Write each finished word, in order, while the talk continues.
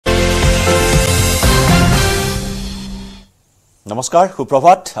নমস্কাৰ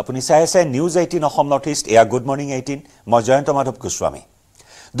সুপ্ৰভাত আপুনি চাই আছে নিউজ 18 অসম নৰ্থ ইষ্ট এয়া গুড মৰ্নিং 18 মই জয়ন্ত মাধৱ গোস্বামী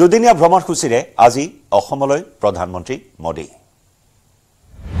দুদিনীয়া ভ্ৰমণ সূচীৰে আজি অসমলৈ প্ৰধানমন্ত্ৰী মোদী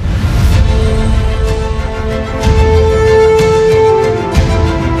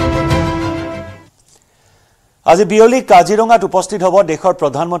আজি বিয়লি কাজিৰঙাত উপস্থিত হ'ব দেশৰ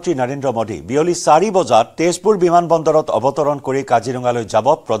প্ৰধানমন্ত্ৰী নৰেন্দ্ৰ মোদী বিয়লি 4 বজাত তেজপুৰ বিমানবন্দৰত অৱতৰণ কৰি কাজিৰঙালৈ যাব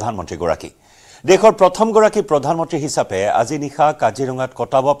প্ৰধানমন্ত্ৰী গৰাকী দেশৰ প্ৰথমগৰাকী প্ৰধানমন্ত্ৰী হিচাপে আজি নিশা কাজিৰঙাত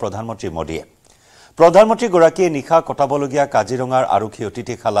কটাব প্ৰধানমন্ত্ৰী মোদীয়ে প্ৰধানমন্ত্ৰী গৰাকীয়ে নিশা কটাবলগীয়া কাজিৰঙাৰ আৰক্ষী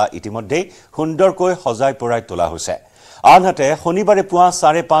অতিথিশালা ইতিমধ্যে সুন্দৰকৈ সজাই পৰাই তোলা হৈছে আনহাতে শনিবাৰে পুৱা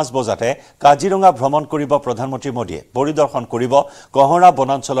 5:30 বজাতে কাজিৰঙা ভ্ৰমণ কৰিব প্ৰধানমন্ত্ৰী মোদীয়ে পৰিদৰ্শন কৰিব কহৰা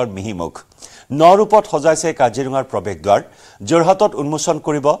বনাঞ্চলৰ মিহিমুখ নৰূপত সজাইছে কাজিৰঙাৰ প্ৰৱেশদ্বাৰ যোৰহাটত উন্মোচন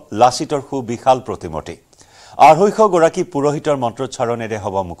কৰিব লাচিতৰ সুবিশাল প্ৰতিমূৰ্তি 250 গৰাকী পুৰোহিতৰ মন্ত্ৰোচ্চাৰণেৰে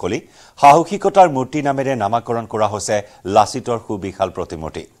হ'ব মুকলি সাহসিকতাৰ মূৰ্তি নামেৰে নামাকৰণ কৰা হৈছে লাচিতৰ সুবিশাল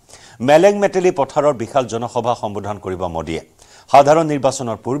প্ৰতিমূৰ্তি মেলেং মেটেলি পথাৰৰ বিশাল জনসভা সম্বোধন কৰিব মোদীয়ে সাধাৰণ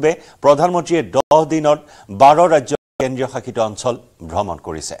নিৰ্বাচনৰ পূৰ্বে প্ৰধানমন্ত্ৰীয়ে 10 দিনত 12 ৰাজ্য কেন্দ্ৰীয় শাসিত অঞ্চল ভ্ৰমণ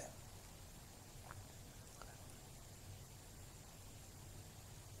কৰিছে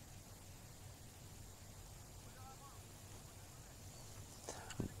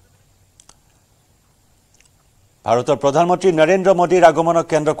ভাৰতৰ প্ৰধানমন্ত্ৰী নৰেন্দ্ৰ মোদীৰ আগমনক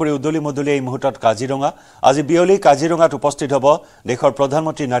কেন্দ্ৰ কৰি উদলি মদলি এই মুহূৰ্তত কাজিৰঙা আজি বিয়লি কাজিৰঙাত উপস্থিত হ'ব দেশৰ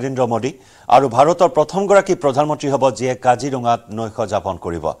প্ৰধানমন্ত্ৰী নৰেন্দ্ৰ মোদী আৰু ভাৰতৰ প্ৰথমগৰাকী প্ৰধানমন্ত্ৰী হ'ব যিয়ে কাজিৰঙাত নৈশ যাপন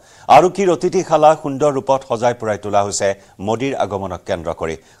কৰিব আৰু কি অতিথিশালা সুন্দৰ ৰূপত সজাই পৰাই তোলা হৈছে মোদীৰ আগমনক কেন্দ্ৰ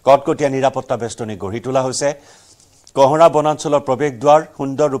কৰি কটকটীয়া নিৰাপত্তা বেষ্টনী গঢ়ি তোলা হৈছে কহৰা বনাঞ্চলৰ প্ৰৱেশদ্বাৰ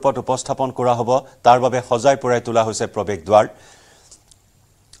সুন্দৰ ৰূপত উপস্থাপন কৰা হ'ব তাৰ বাবে সজাই পৰাই তোলা হৈছে প্ৰৱেশদ্বাৰ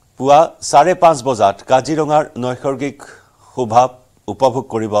পুৱা 5:30 বজাত কাজিৰঙাৰ নৈসৰ্গিক শোভা উপভোগ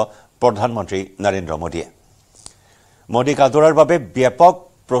কৰিব প্ৰধানমন্ত্ৰী নৰেন্দ্ৰ মোদীয়ে মোদীক আদৰাৰ বাবে ব্যাপক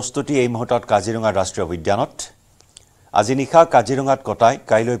প্ৰস্তুতি এই মুহূৰ্তত কাজিৰঙা ৰাষ্ট্ৰীয় উদ্যানত আজি নিশা কাজিৰঙাত কটাই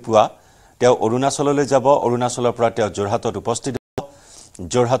কাইলৈ পুৱা তেওঁ অৰুণাচললৈ যাব অৰুণাচলৰ পৰা তেওঁ যোৰহাটত উপস্থিত হ'ব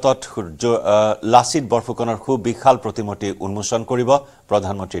যোৰহাটত লাচিত বৰফুকনৰ সুবিশাল প্ৰতিমূৰ্তি উন্মোচন কৰিব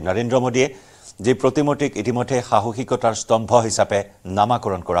প্ৰধানমন্ত্ৰী নৰেন্দ্ৰ মোদীয়ে যে প্ৰতিমূৰ্তিক ইতিমধ্যে সাহসিকতাৰ স্তম্ভ হিচাপে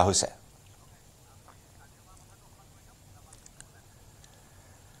নামাকৰণ কৰা হৈছে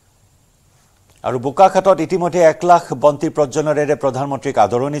আৰু বোকাখাটত ইতিমধ্যে 1 লাখ বন্তি প্ৰজ্বলনেৰে প্ৰধানমন্ত্ৰীক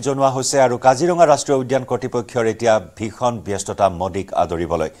আদৰণি জনোৱা হৈছে আৰু কাজিৰঙা ৰাষ্ট্ৰীয় উদ্যান কৰ্তৃপক্ষৰ এতিয়া ভীষণ ব্যস্ততা মোদীক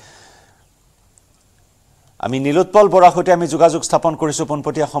আদৰিবলৈ আমি নীলোৎপল বৰাৰ সৈতে আমি যোগাযোগ স্থাপন কৰিছো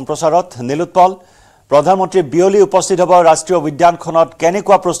পোনপটীয়া সম্প্ৰচাৰত নীলোৎপল প্ৰধানমন্ত্ৰী বিয়লি উপস্থিত হ'ব ৰাষ্ট্ৰীয় উদ্যানখনত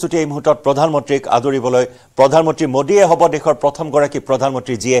কেনেকুৱা প্ৰস্তুতি এই মুহূৰ্তত প্ৰধানমন্ত্ৰীক আদৰিবলৈ প্ৰধানমন্ত্ৰী মোদীয়ে হ'ব দেশৰ প্ৰথমগৰাকী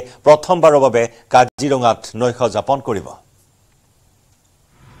প্ৰধানমন্ত্ৰী যিয়ে প্ৰথমবাৰৰ বাবে কাজিৰঙাত নৈশ যাপন কৰিব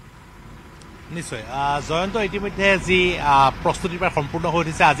নিশ্চয় জয়ন্ত ইতিমধ্যে যি প্ৰস্তুতিৰ পৰা সম্পূৰ্ণ হৈ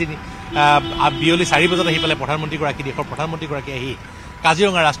উঠিছে আজি বিয়লি 4 বজাত আহি পেলাই প্ৰধানমন্ত্ৰীগৰাকী দেশৰ প্ৰধানমন্ত্ৰীগৰাকী আহি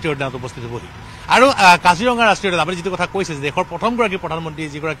কাজিৰঙা ৰাষ্ট্ৰীয় উদ্যানত উপস্থিত হ'বহি আৰু কাজিৰঙা ৰাষ্ট্ৰীয় উদ্যান আপুনি যিটো কথা কৈছে যে দেশৰ প্ৰথমগৰাকী প্ৰধানমন্ত্ৰী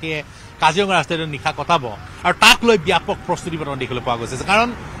যিগৰাকীয়ে কাজিৰঙা ৰাষ্ট্ৰীয় উদ্যান নিশা কটাব আৰু তাক লৈ ব্যাপক প্ৰস্তুতি বৰ্তমান দেখিবলৈ পোৱা গৈছে কাৰণ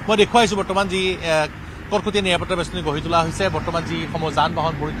মই দেখুৱাইছোঁ বৰ্তমান যি কটকটীয়া নিৰাপত্তা বেষ্টনী গঢ়ি তোলা হৈছে বৰ্তমান যিসমূহ যান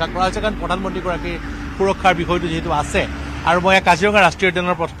বাহন পৰীক্ষা কৰা হৈছে কাৰণ প্ৰধানমন্ত্ৰীগৰাকীৰ সুৰক্ষাৰ বিষয়টো যিহেতু আছে আৰু মই কাজিৰঙা ৰাষ্ট্ৰীয়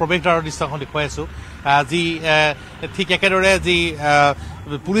উদ্যানৰ প্ৰৱেশদ্বাৰৰ দৃশ্যখন দেখুৱাই আছোঁ যি ঠিক একেদৰে যি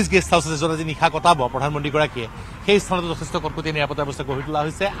পুলিচ গেষ্ট হাউচ আছে য'ত আজি নিশা কটাব প্ৰধানমন্ত্ৰীগৰাকীয়ে সেই স্থানতো যথেষ্ট কটকটীয়া নিৰাপত্তা ব্যৱস্থা গঢ়ি তোলা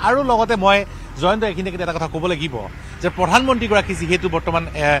হৈছে আৰু লগতে মই জয়ন্ত এইখিনিতে এটা কথা ক'ব লাগিব যে প্ৰধানমন্ত্ৰীগৰাকী যিহেতু বৰ্তমান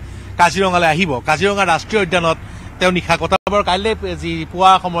কাজিৰঙালৈ আহিব কাজিৰঙা ৰাষ্ট্ৰীয় উদ্যানত তেওঁ নিশা কটাব কাইলৈ যি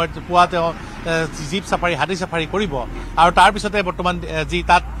পুৱা সময়ত পুৱা তেওঁ জীপ চাফাৰী হাতী চাফাৰী কৰিব আৰু তাৰপিছতে বৰ্তমান যি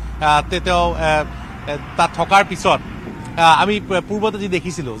তেওঁ তাত থকাৰ পিছত আমি পূৰ্বতে যি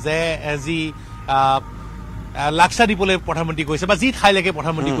দেখিছিলোঁ যে যি লাক্সাদ্বীপলৈ প্ৰধানমন্ত্ৰী গৈছে বা যি ঠাইলৈকে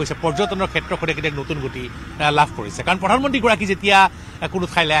প্ৰধানমন্ত্ৰী গৈছে পৰ্যটনৰ ক্ষেত্ৰখনে কেতিয়া নতুন গতি লাভ কৰিছে কাৰণ প্ৰধানমন্ত্ৰীগৰাকী যেতিয়া কোনো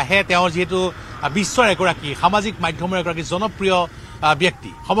ঠাইলৈ আহে তেওঁ যিহেতু বিশ্বৰ এগৰাকী সামাজিক মাধ্যমৰ এগৰাকী জনপ্ৰিয়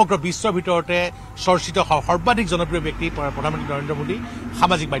ব্যক্তি সমগ্ৰ বিশ্বৰ ভিতৰতে চৰ্চিত সৰ্বাধিক জনপ্ৰিয় ব্যক্তি প্ৰধানমন্ত্ৰী নৰেন্দ্ৰ মোদী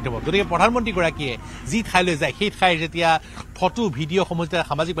সামাজিক মাধ্যমত গতিকে প্ৰধানমন্ত্ৰীগৰাকীয়ে যি ঠাইলৈ যায় সেই ঠাইৰ যেতিয়া ফটো ভিডিঅ'সমূহ যেতিয়া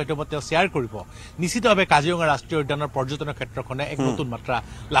সামাজিক মাধ্যমত তেওঁ শ্বেয়াৰ কৰিব নিশ্চিতভাৱে কাজিৰঙা ৰাষ্ট্ৰীয় উদ্যানৰ পৰ্যটনৰ ক্ষেত্ৰখনে এক নতুন মাত্ৰা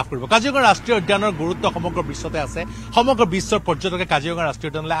লাভ কৰিব কাজিৰঙা ৰাষ্ট্ৰীয় উদ্যানৰ গুৰুত্ব সমগ্ৰ বিশ্বতে আছে সমগ্ৰ বিশ্বৰ পৰ্যটকে কাজিৰঙা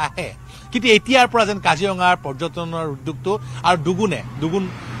ৰাষ্ট্ৰীয় উদ্যানলৈ আহে কিন্তু এতিয়াৰ পৰা যেন কাজিৰঙাৰ পৰ্যটনৰ উদ্যোগটো আৰু দুগুণ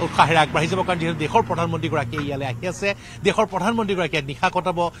উৎসাহেৰে আগবাঢ়ি যাব কাৰণ যিহেতু দেশৰ প্ৰধানমন্ত্ৰীগৰাকীয়ে ইয়ালৈ আহি আছে দেশৰ প্ৰধানমন্ত্ৰীগৰাকীয়ে নিশা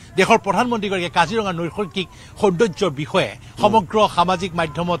কটাব দেশৰ প্ৰধানমন্ত্ৰীগৰাকীয়ে কাজিৰঙা নৈসৰ্গিক সৌন্দৰ্যৰ বিষয়ে সমগ্ৰ সামাজিক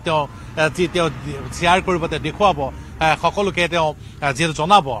মাধ্যমত তেওঁ শ্বেয়াৰ কৰিব তেওঁ দেখুৱাব সকলোকে তেওঁ যিহেতু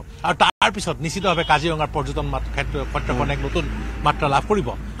জনাব আৰু তাৰ পিছত নিশ্চিতভাৱে কাজিৰঙাৰ পৰ্যটন ক্ষেত্ৰখন এক নতুন মাত্ৰা লাভ কৰিব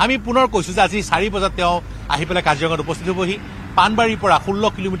আমি পুনৰ কৈছোঁ যে আজি 4 বজাত তেওঁ আহি পেলাই কাজিৰঙাত উপস্থিত হ'বহি পানবাৰীৰ পৰা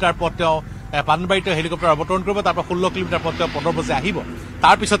 16 কিলোমিটাৰ পথ তেওঁ পানবাৰীতে হেলিকপ্টাৰ অৱতৰণ কৰিব তাৰ পৰা 16 কিলোমিটাৰ পথ তেওঁ 15 বজে আহিব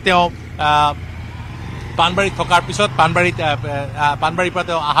তাৰ পিছত তেওঁ পানবাৰীত থকাৰ পিছত পানবাৰীৰ পৰা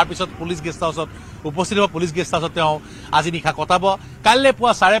তেওঁ আহাৰ পিছত পুলিচ গেষ্ট হাউচত উপস্থিত হ'ব পুলিচ গেষ্ট হাউচত তেওঁ আজি নিশা কটাব কাইলৈ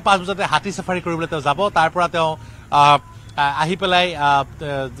পুৱা 5:30 বজাতে হাতী সাফাৰী কৰিবলৈ তেওঁ যাব তাৰ পৰা তেওঁ আহি পেলাই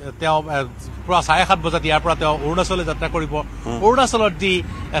তেওঁ পুৱা 7:30 বজাত ইয়াৰ পৰা তেওঁ অৰুণাচললৈ যাত্ৰা কৰিব অৰুণাচলত দি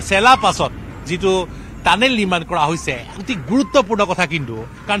চেলা পাছত যিটো টানেল নিৰ্মাণ কৰা হৈছে অতি গুৰুত্বপূৰ্ণ কথা কিন্তু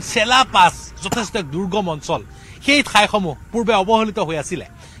কাৰণ চেলা পাছ যথেষ্ট দুৰ্গম অঞ্চল সেই ঠাইসমূহ পূৰ্বে অৱহেলিত হৈ আছিলে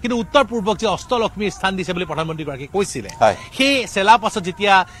কিন্তু উত্তৰ পূৰ্বক যে অষ্টলক্ষ্মীৰ স্থান দিছে বুলি প্ৰধানমন্ত্ৰীগৰাকীয়ে কৈছিলে সেই চেলা পাছত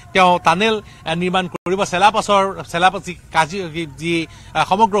যেতিয়া তেওঁ টানেল নিৰ্মাণ কৰিব চেলা পাছ যি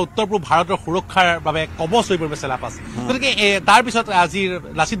সমগ্ৰ উত্তৰ পূব ভাৰতৰ সুৰক্ষাৰ বাবে কবচ হৈ পৰিব চেলা পাছ গতিকে তাৰপিছত আজি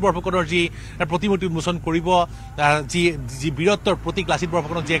লাচিত বৰফুকনৰ যি প্ৰতিমূৰ্তি উন্মোচন কৰিব যি বীৰত্বৰ প্ৰতীক লাচিত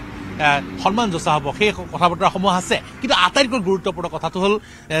বৰফুকনক যে সন্মান যচা হ'ব সেই কথা বতৰাসমূহ আছে কিন্তু আটাইতকৈ গুৰুত্বপূৰ্ণ কথাটো হ'ল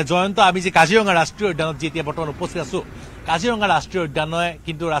জয়ন্ত আমি যে কাজিৰঙা ৰাষ্ট্ৰীয় উদ্যানত যি এতিয়া বৰ্তমান উপস্থিত আছো কাজিৰঙা ৰাষ্ট্ৰীয় উদ্যানে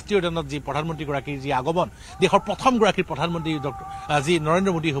কিন্তু ৰাষ্ট্ৰীয় উদ্যানত যি প্ৰধানমন্ত্ৰীগৰাকীৰ যি আগমন দেশৰ প্ৰথমগৰাকী প্ৰধানমন্ত্ৰী যি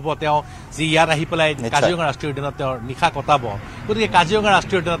নৰেন্দ্ৰ মোদী হ'ব তেওঁ যি ইয়াত আহি পেলাই কাজিৰঙা ৰাষ্ট্ৰীয় উদ্যানত তেওঁৰ নিশা কটাব গতিকে কাজিৰঙা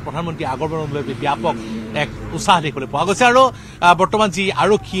ৰাষ্ট্ৰীয় উদ্যানত প্ৰধানমন্ত্ৰী আগমনলৈ ব্যাপক এক উৎসাহ দেখিবলৈ পোৱা গৈছে আৰু বৰ্তমান যি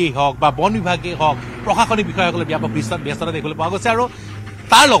আৰক্ষীয়ে হওক বা বন বিভাগেই হওক প্ৰশাসনিক বিষয়াসকলে ব্যাপক ব্যস্ততা দেখিবলৈ পোৱা গৈছে আৰু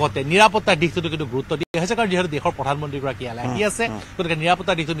তাৰ লগতে নিৰাপত্তাৰ দিশটো কিন্তু গুৰুত্ব দিয়া হৈছে কাৰণ যিহেতু দেশৰ প্ৰধানমন্ত্ৰীগৰাকী ইয়ালৈ আহি আছে গতিকে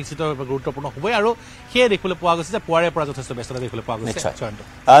নিৰাপত্তাৰ দিশটো নিশ্চিতভাৱে গুৰুত্বপূৰ্ণ হ'বই আৰু সেয়ে দেখিবলৈ পোৱা গৈছে যে পুৱাৰে পৰা যথেষ্ট ব্যস্ততা দেখিবলৈ পোৱা গৈছে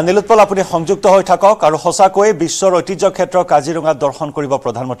নীলোৎপল আপুনি সংযুক্ত হৈ থাকক আৰু সঁচাকৈ বিশ্বৰ ঐতিহ্য ক্ষেত্ৰ কাজিৰঙা দৰ্শন কৰিব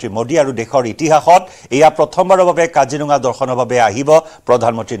প্ৰধানমন্ত্ৰী মোদী আৰু দেশৰ ইতিহাসত এয়া প্ৰথমবাৰৰ বাবে কাজিৰঙা দৰ্শনৰ বাবে আহিব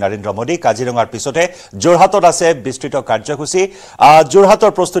প্ৰধানমন্ত্ৰী নৰেন্দ্ৰ মোদী কাজিৰঙাৰ পিছতে যোৰহাটত আছে বিস্তৃত কাৰ্যসূচী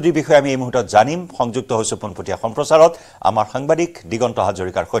যোৰহাটৰ প্ৰস্তুতিৰ বিষয়ে আমি এই মুহূৰ্তত জানিম সংযুক্ত হৈছো পোনপটীয়া সম্প্ৰচাৰত আমাৰ সাংবাদিক দিগন্ত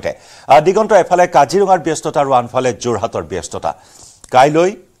হাজৰিকাৰ সৈতে দিগন্ত এফালে কাজিৰঙাৰ ব্যস্ততা আৰু আনফালে যোৰহাটৰ ব্যস্ততা কাইলৈ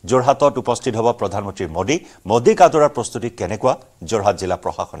যোৰহাটত উপস্থিত হ'ব প্ৰধানমন্ত্ৰী মোদীক আদৰাৰ প্ৰস্তুতি কেনেকুৱা যোৰহাট জিলা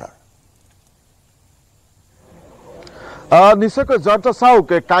প্ৰশাসনৰ নিশ্চয়কৈ জয়ন্ত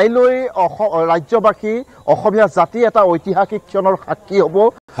চাওক কাইলৈ ৰাজ্যবাসী অসমীয়া জাতি এটা ঐতিহাসিক ক্ষণৰ সাক্ষী হ'ব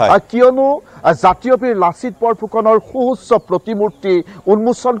কিয়নো জাতীয় বীৰ লাচিত বৰফুকনৰ সুউচ্চ প্ৰতিমূৰ্তি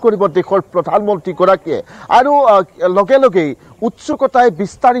উন্মোচন কৰিব দেশৰ প্ৰধানমন্ত্ৰীগৰাকীয়ে আৰু লগে লগেই উৎসুকতাই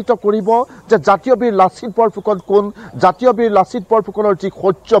বিস্তাৰিত কৰিব যে জাতীয় বীৰ লাচিত বৰফুকন কোন জাতীয় বীৰ লাচিত বৰফুকনৰ যি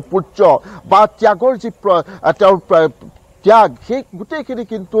শৌৰ্য পূৰ্য বা ত্যাগৰ যি তেওঁৰ ত্যাগ সেই গোটেইখিনি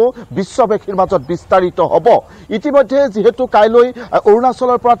কিন্তু বিশ্ববাসীৰ মাজত বিস্তাৰিত হ'ব ইতিমধ্যে যিহেতু কাইলৈ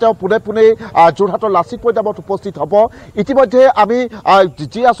অৰুণাচলৰ পৰা তেওঁ পোনে পোনে যোৰহাটৰ লাচিত মৈদামত উপস্থিত হ'ব ইতিমধ্যে আমি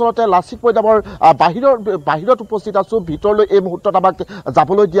যি আচলতে লাচিত মৈদামৰ বাহিৰত উপস্থিত আছো ভিতৰলৈ এই মুহূৰ্তত আমাক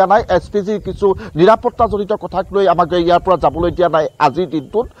যাবলৈ দিয়া নাই এছপিজিৰ কিছু নিৰাপত্তাজনিত কথাক লৈ আমাক ইয়াৰ পৰা যাবলৈ দিয়া নাই আজিৰ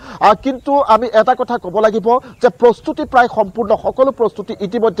দিনটোত কিন্তু আমি এটা কথা ক'ব লাগিব যে প্ৰস্তুতি প্ৰায় সম্পূৰ্ণ সকলো প্ৰস্তুতি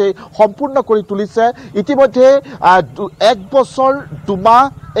ইতিমধ্যে সম্পূৰ্ণ কৰি তুলিছে ইতিমধ্যে 1 বছৰ 2 মাহ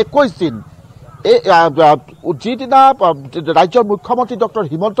 21 দিন যিদিনা ৰাজ্যৰ মুখ্যমন্ত্ৰী ডক্টৰ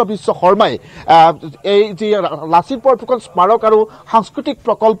হিমন্ত বিশ্ব শৰ্মাই এই যি লাচিত বৰফুকন স্মাৰক আৰু সাংস্কৃতিক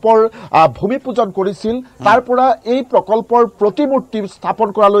প্ৰকল্পৰ ভূমি পূজন কৰিছিল তাৰ পৰা এই প্ৰকল্পৰ প্ৰতিমূৰ্তি স্থাপন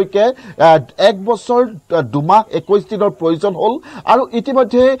কৰালৈকে 1 বছৰ 2 মাহ 21 দিনৰ প্ৰয়োজন হ'ল আৰু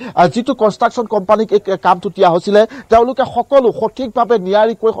ইতিমধ্যে যিটো কনষ্ট্ৰাকশ্যন কোম্পানীক এই কামটো দিয়া হৈছিলে তেওঁলোকে সকলো সঠিকভাৱে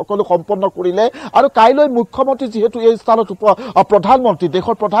নিয়াৰিকৈ সকলো সম্পন্ন কৰিলে আৰু কাইলৈ মুখ্যমন্ত্ৰী যিহেতু এই স্থানত প্ৰধানমন্ত্ৰী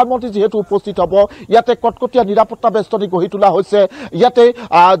দেশৰ প্ৰধানমন্ত্ৰী যিহেতু উপস্থিত হ'ব ইয়াতে কটকটীয়া নিৰাপত্তা বেষ্টনী গঢ়ি তোলা হৈছে ইয়াতে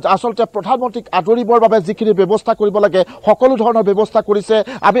আচলতে প্ৰধানমন্ত্ৰীক আদৰিবৰ বাবে যিখিনি ব্যৱস্থা কৰিব লাগে সকলো ধৰণৰ ব্যৱস্থা কৰিছে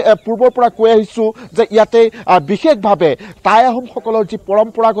আমি পূৰ্বৰ পৰা কৈ আহিছো যে ইয়াতে বিশেষভাৱে টাই আহোমসকলৰ যি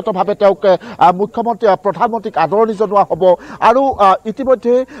পৰম্পৰাগতভাৱে তেওঁক প্ৰধানমন্ত্ৰীক আদৰণি জনোৱা হ'ব আৰু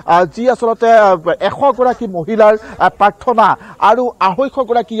ইতিমধ্যে যি আচলতে 100 গৰাকী মহিলাৰ প্ৰাৰ্থনা আৰু 250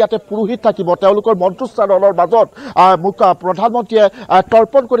 গৰাকী ইয়াতে পুৰোহিত থাকিব তেওঁলোকৰ মন্ত্ৰোচ্চাৰণৰ মাজত প্ৰধানমন্ত্ৰীয়ে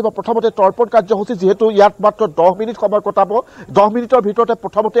তৰ্পণ কৰিব প্ৰথমতে তৰ্পণ কাৰ্যসূচী যেহেতু ইয়াত মাত্ৰ 10 মিনিট সময় কটাব 10 মিনিটৰ ভিতৰতে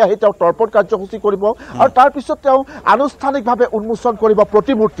প্ৰথমতে আহি তেওঁ তৰ্পণ কাৰ্যসূচী কৰিব আৰু তাৰ পিছত তেওঁ আনুষ্ঠানিকভাৱে উন্মোচন কৰিব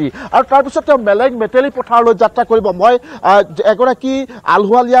প্ৰতিমূৰ্তি আৰু তাৰ পিছত তেওঁ মেটেলি পথাৰলৈ যাত্ৰা কৰিব মই এগৰাকী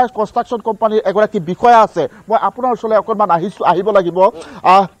আলহুৱালিয়া কনষ্ট্ৰাকশ্যন কোম্পানীৰ এগৰাকী বিষয়া আছে মই আপোনাৰ ওচৰলৈ অকণমান আহিব লাগিব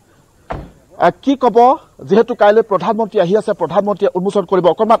কি ক'ব যেহেতু কাইলৈ প্ৰধানমন্ত্ৰী আহি আছে প্ৰধানমন্ত্ৰীয়ে উন্মোচন কৰিব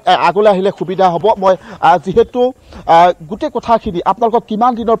অকণমান আগলৈ আহিলে সুবিধা হ'ব মই যিহেতু গোটেই কথাখিনি আপোনালোকক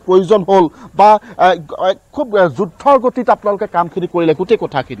কিমান দিনৰ প্ৰয়োজন হ'ল বা খুব যুদ্ধৰ গতিত আপোনালোকে কামখিনি কৰিলে গোটেই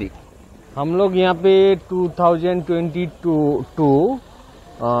কথাখিনি हम लोग यहाँ पे 2022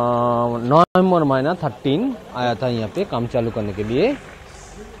 नवंबर महीना 13 आया था यहाँ पे काम चालू करने के लिए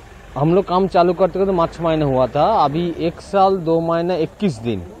हम लोग काम चालू करते करते मार्च महीना हुआ था अभी 1 साल 2 महीना 21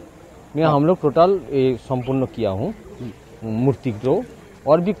 दिन में हम लोग टोटल संपूर्ण किया हूँ मूर्ति को,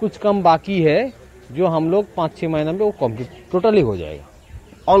 और भी कुछ काम बाकी है जो हम लोग 5-6 महीना में वो कंप्लीट टोटली हो जाएगा।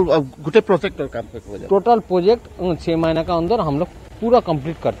 ऑल गुटे प्रोजेक्ट काम हो जाए टोटल प्रोजेक्ट 6 महीना का अंदर हम लोग पूरा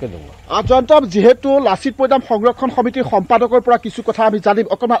कंप्लीट करके दूंगा। जयंत जेहेतु लाचित मৈদাম সংৰক্ষণ সমিতিৰ সম্পাদকৰ পৰা কিছু কথা আমি জানিম,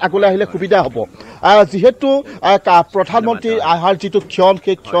 অকণমান আগলৈ আহিলে সুবিধা হ'ব। যেহেতু প্ৰধানমন্ত্ৰী আহাৰ যিটো ক্ষণ,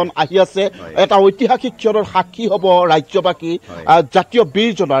 সেই ক্ষণ আহি আছে, এটা ঐতিহাসিক ক্ষণৰ সাক্ষী হ'ব ৰাজ্যবাসী। জাতীয়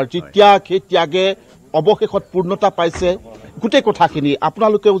বীৰজনাৰ যি ত্যাগ, সেই ত্যাগে অৱশেষত পূৰ্ণতা পাইছে। গোটেই কথাখিনি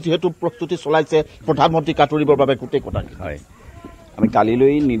আপোনালোকেও যিহেতু প্ৰস্তুতি চলাইছে প্ৰধানমন্ত্ৰীক আঁতৰিবৰ বাবে, গোটেই কথাখিনি হয়। আমি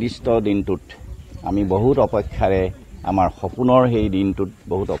কালিলৈ নিৰ্দিষ্ট দিনটোত আমি বহুত অপেক্ষাৰে, আমাৰ সপোনৰ সেই দিনটোত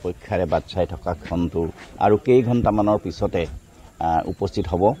বহুত অপেক্ষাৰে বাট চাই থকা ক্ষণটো আৰু কেইঘণ্টামানৰ পিছতে উপস্থিত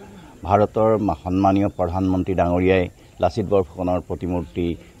হ'ব। ভাৰতৰ সন্মানীয় প্ৰধানমন্ত্ৰী ডাঙৰীয়াই লাচিত বৰফুকনৰ প্ৰতিমূৰ্তি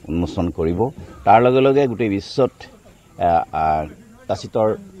উন্মোচন কৰিব। তাৰ লগে লগে গোটেই বিশ্বত লাচিতৰ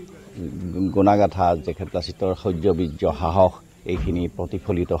গুণাগাথা, তেখেত লাচিতৰ শৌৰ্যবীৰ্য, সাহস এইখিনি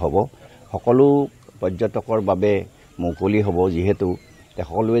প্ৰতিফলিত হ'ব। সকলো পৰ্যটকৰ বাবে মুকলি হ'ব, যিহেতু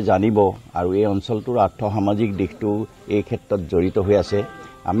সকলোৱে জানিব আৰু এই অঞ্চলটোৰ আৰ্থ সামাজিক দিশটো এই ক্ষেত্ৰত জড়িত হৈ আছে।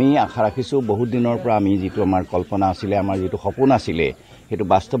 আমি আশা ৰাখিছোঁ বহুত দিনৰ পৰা আমি যিটো আমাৰ কল্পনা আছিলে, আমাৰ যিটো সপোন আছিলে, সেইটো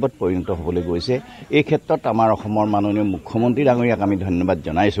বাস্তৱত পৰিণত হ'বলৈ গৈছে। এই ক্ষেত্ৰত আমাৰ অসমৰ মাননীয় মুখ্যমন্ত্ৰী ডাঙৰীয়াক আমি ধন্যবাদ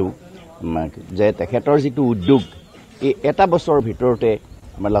জনাইছোঁ যে তেখেতৰ যিটো উদ্যোগ, এই এটা বছৰৰ ভিতৰতে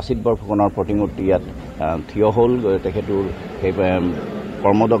আমাৰ লাচিত বৰফুকনৰ প্ৰতিমূৰ্তি ইয়াত থিয় হ'ল। তেখেতৰ সেই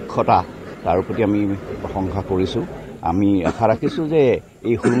কৰ্মদক্ষতা, তাৰ প্ৰতি আমি প্ৰশংসা কৰিছোঁ। আমি আশা ৰাখিছোঁ যে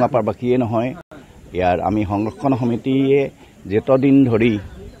এই সুৰুঙাপাৰবাসীয়ে নহয়, ইয়াৰ আমি সংৰক্ষণ সমিতিয়ে যেতদিন ধৰি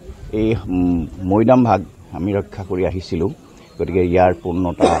এই মৈদাম ভাগ আমি ৰক্ষা কৰি আহিছিলোঁ, গতিকে ইয়াৰ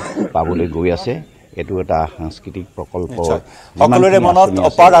পূৰ্ণতা পাবলৈ গৈ আছে। এইটো এটা সাংস্কৃতিক প্ৰকল্প। সকলোৰে মনত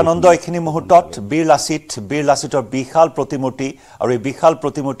অপাৰ আনন্দ এইখিনি মুহূৰ্তত। বীৰ লাচিতৰ বিশাল প্ৰতিমূৰ্তি, আৰু এই বিশাল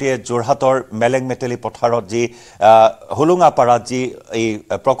প্ৰতিমূৰ্তিয়ে যোৰহাটৰ মেলেং মেটেলি পথাৰত যি হুলুঙাপাৰাত যি এই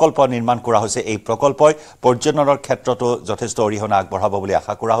প্ৰকল্প নিৰ্মাণ কৰা হৈছে, এই প্ৰকল্পই পৰ্যটনৰ ক্ষেত্ৰতো যথেষ্ট অৰিহণা আগবঢ়াব বুলি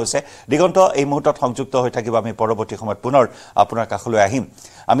আশা কৰা হৈছে। দিগন্ত এই মুহূৰ্তত সংযুক্ত হৈ থাকিব, আমি পৰৱৰ্তী সময়ত পুনৰ আপোনাৰ কাষলৈ আহিম।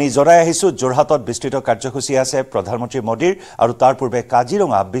 আমি জনাই আহিছোঁ যোৰহাটত বিস্তৃত কাৰ্যসূচী আছে প্ৰধানমন্ত্ৰী মোদীৰ, আৰু তাৰ পূৰ্বে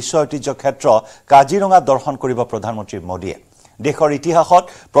কাজিৰঙা বিশ্ব ঐতিহ্য ক্ষেত্ৰ কাজিৰঙা দৰ্শন কৰিব প্ৰধানমন্ত্ৰী মোদীয়ে। দেশৰ ইতিহাসত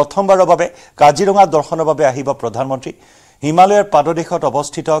প্ৰথমবাৰৰ বাবে কাজিৰঙা দৰ্শনৰ বাবে আহিব প্ৰধানমন্ত্ৰী। হিমালয়ৰ পাদদেশত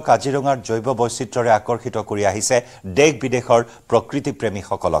অৱস্থিত কাজিৰঙাৰ জৈৱ বৈচিত্ৰ্যৰে আকৰ্ষিত কৰি আহিছে দেশ বিদেশৰ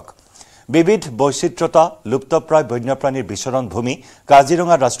প্ৰকৃতিপ্ৰেমীসকলক। বিবিধ বৈচিত্ৰতা, লুপ্তপ্ৰায় বন্যপ্ৰাণীৰ বিচৰণ ভূমি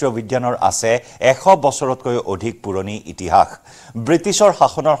কাজিৰঙা ৰাষ্ট্ৰীয় উদ্যানৰ আছে 100 বছৰতকৈ অধিক পুৰণি ইতিহাস। ব্ৰিটিছৰ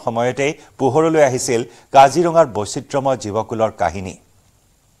শাসনৰ সময়তেই পোহৰলৈ আহিছিল কাজিৰঙাৰ বৈচিত্ৰ্যময় জীৱকুলৰ কাহিনী।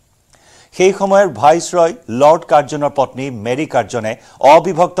 সেই সময়ৰ ভাইচৰয় লৰ্ড কাৰ্জনৰ পত্নী মেৰী কাৰ্জনে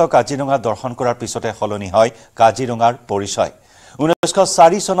অবিভক্ত কাজিৰঙা দৰ্শন কৰাৰ পিছতে সলনি হয় কাজিৰঙাৰ পৰিচয়।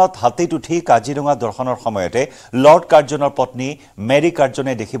 1904 চনত হাতীত উঠি কাজিৰঙা দৰ্শনৰ সময়তে লৰ্ড কাৰ্জনৰ পত্নী মেৰী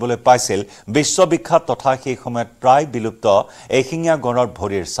কাৰ্জনে দেখিবলৈ পাইছিল বিশ্ববিখ্যাত তথা সেই সময়ত প্ৰায় বিলুপ্ত এশিঙীয়া গঁড়ৰ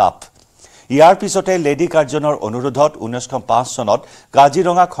ভৰিৰ ছাপ। ইয়াৰ পিছতে লেডী কাৰ্জনৰ অনুৰোধত 1905 চনত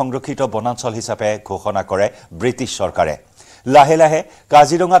কাজিৰঙাক সংৰক্ষিত বনাঞ্চল হিচাপে ঘোষণা কৰে ব্ৰিটিছ চৰকাৰে। লাহে লাহে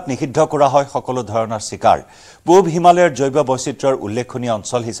কাজিৰঙাত নিষিদ্ধ কৰা হয় সকলো ধৰণৰ চিকাৰ। পূব হিমালয়ৰ জৈৱ বৈচিত্ৰ্যৰ উল্লেখনীয়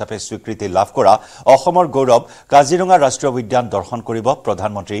অঞ্চল হিচাপে স্বীকৃতি লাভ কৰা অসমৰ গৌৰৱ কাজিৰঙা ৰাষ্ট্ৰীয় উদ্যান দৰ্শন কৰিব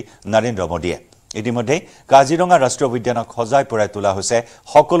প্ৰধানমন্ত্ৰী নৰেন্দ্ৰ মোদীয়ে। ইতিমধ্যে কাজিৰঙা ৰাষ্ট্ৰীয় উদ্যানক সজাই পৰাই তোলা হৈছে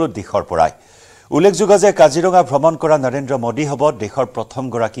সকলো দিশৰ পৰাই। উল্লেখযোগ্য যে কাজিৰঙা ভ্ৰমণ কৰা নৰেন্দ্ৰ মোদী হ'ব দেশৰ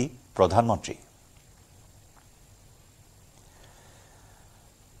প্ৰথমগৰাকী প্ৰধানমন্ত্ৰী।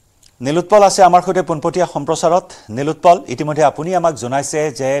 নীলোৎপল আছে আমাৰ সৈতে পোনপটীয়া সম্প্ৰচাৰত। নীলোৎপল, ইতিমধ্যে আপুনি আমাক জনাইছে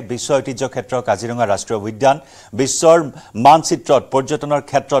যে বিশ্ব ঐতিহ্য ক্ষেত্ৰ কাজিৰঙা ৰাষ্ট্ৰীয় উদ্যান বিশ্বৰ মানচিত্ৰত পৰ্যটনৰ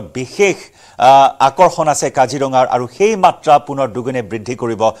ক্ষেত্ৰত বিশেষ আকৰ্ষণ আছে কাজিৰঙাৰ, আৰু সেই মাত্ৰা পুনৰ দুগুণে বৃদ্ধি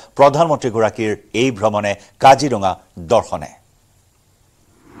কৰিব প্ৰধানমন্ত্ৰীগৰাকীৰ এই ভ্ৰমণে কাজিৰঙা দৰ্শনে।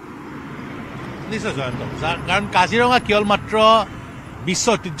 নিশ্চয় জয়ন্ত, কাৰণ কাজিৰঙা কেৱল মাত্ৰ বিশ্ব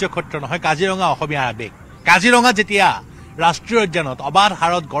ঐতিহ্য ক্ষেত্ৰ নহয়, কাজিৰঙা অসমীয়া আৱেগ। কাজিৰঙা যেতিয়া ৰাষ্ট্ৰীয় উদ্যানত অবাধ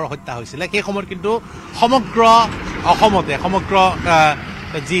হাৰত গড় হত্যা হৈছিলে, সেই সময়ত কিন্তু সমগ্ৰ অসমতে, সমগ্ৰ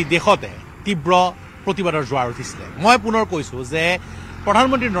যি দেশতে তীব্ৰ প্ৰতিবাদৰ জোৱাৰ উঠিছিলে। মই পুনৰ কৈছোঁ যে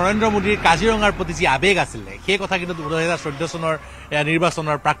প্ৰধানমন্ত্ৰী নৰেন্দ্ৰ মোদীৰ কাজিৰঙাৰ প্ৰতি যি আৱেগ আছিলে, সেই কথা কিন্তু 2014 চনৰ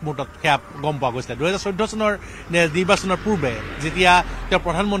নিৰ্বাচনৰ প্ৰাক মুহূৰ্তত সেয়া গম পোৱা গৈছিলে। 2014 চনৰ নিৰ্বাচনৰ পূৰ্বে যেতিয়া তেওঁ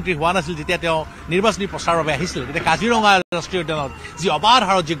প্ৰধানমন্ত্ৰী হোৱা নাছিল, যেতিয়া তেওঁ নিৰ্বাচনী প্ৰচাৰৰ বাবে আহিছিলে, তেতিয়া কাজিৰঙা ৰাষ্ট্ৰীয় উদ্যানত যি অবাধ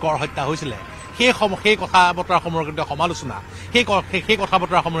হাৰত যি গড় হত্যা হৈছিলে, সেই কথা বতৰাসমূহৰ কিন্তু সমালোচনা, সেই কথা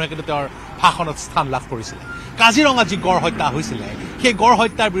বতৰাসমূহে কিন্তু তেওঁৰ ভাষণত স্থান লাভ কৰিছিলে। কাজিৰঙাত যি গড় হত্যা হৈছিলে, সেই গড়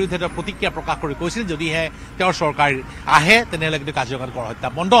হত্যাৰ বিৰুদ্ধে তেওঁ প্ৰতিক্ৰিয়া প্ৰকাশ কৰি কৈছিল যদিহে তেওঁৰ চৰকাৰ আহে তেনেহ'লে কিন্তু কাজিৰঙাত গড় হত্যা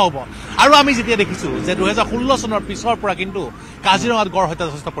বন্ধ হ'ব। আৰু আমি যেতিয়া দেখিছোঁ যে 2016 চনৰ পিছৰ পৰা কিন্তু কাজিৰঙাত গড় হত্যা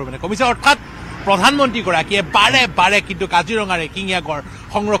যথেষ্ট পৰিমাণে কমিছে, অৰ্থাৎ প্ৰধানমন্ত্ৰীগৰাকীয়ে বাৰে বাৰে কিন্তু কাজিৰঙাৰ এশিঙীয়া গড়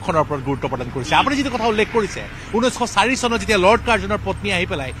সংৰক্ষণৰ ওপৰত গুৰুত্ব প্ৰদান কৰিছে আপুনি যিটো কথা উল্লেখ কৰিছে 1904 চনত যেতিয়া লৰ্ড কাৰ্জনৰ পত্নী আহি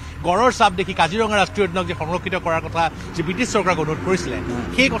পেলাই গড়ৰ চাপ দেখি কাজিৰঙা ৰাষ্ট্ৰীয় উদ্যানক যে সংৰক্ষিত কৰাৰ কথা যে ব্ৰিটিছ চৰকাৰক অনুৰোধ কৰিছিলে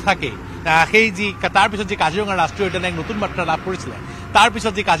সেই কথাকেই তাৰ পিছত যে কাজিৰঙা ৰাষ্ট্ৰীয় উদ্যানে এক নতুন মাত্ৰা লাভ কৰিছিলে তাৰ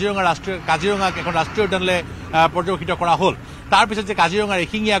পিছত যে কাজিৰঙাক এখন ৰাষ্ট্ৰীয় উদ্যানলৈ পৰ্যবেক্ষিত কৰা হ'ল তাৰ পিছত যে কাজিৰঙাৰ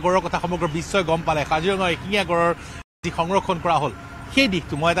এশিঙীয়া গড়ৰ কথা সমগ্ৰ বিশ্বই গম পালে কাজিৰঙাৰ এশিঙীয়া গড়ৰ যি সংৰক্ষণ কৰা হ'ল সেই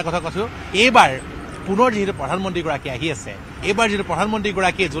দিশটো মই এটা কথা কৈছোঁ এইবাৰ পুনৰ যিহেতু প্ৰধানমন্ত্ৰীগৰাকী আহি আছে এইবাৰ যিহেতু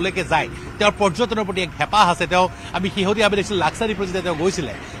প্ৰধানমন্ত্ৰীগৰাকীয়ে যলৈকে যায় তেওঁৰ পৰ্যটনৰ প্ৰতি এক হেঁপাহ আছে তেওঁ আমি শেহতীয়াভাৱে দেখিছিলোঁ লাক্সাদ্বীপৰ যেতিয়া তেওঁ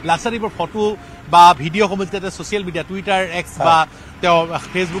গৈছিলে লাক্সাদ্বীপৰ ফটো বা ভিডিঅ'সমূহ যেতিয়া ছ'চিয়েল মিডিয়া টুইটাৰ এক্স বা তেওঁ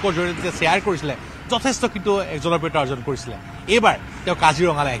ফেচবুকৰ জৰিয়তে যেতিয়া শ্বেয়াৰ কৰিছিলে যথেষ্ট কিন্তু জনপ্ৰিয়তা অৰ্জন কৰিছিলে এইবাৰ তেওঁ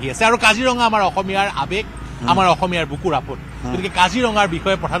কাজিৰঙালৈ আহি আছে আৰু কাজিৰঙা আমাৰ অসমীয়াৰ আৱেগ আমাৰ অসমীয়াৰ বুকুৰ আপোন গতিকে কাজিৰঙাৰ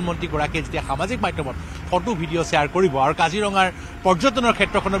বিষয়ে প্ৰধানমন্ত্ৰীগৰাকীয়ে যেতিয়া সামাজিক মাধ্যমত ফটো ভিডিঅ' শ্বেয়াৰ কৰিব আৰু কাজিৰঙাৰ পৰ্যটনৰ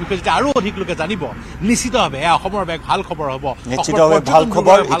ক্ষেত্ৰখনৰ বিষয়ে যেতিয়া আৰু অধিক লোকে জানিব নিশ্চিতভাৱে অসমৰ বাবে এক ভাল খবৰ হ'ব নিশ্চিতভাৱে ভাল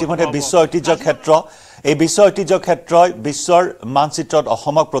খবৰ ইতিমধ্যে বিশ্ব ঐতিহ্য ক্ষেত্ৰ এই বিশ্ব ঐতিহ্য ক্ষেত্ৰই বিশ্বৰ মানচিত্ৰত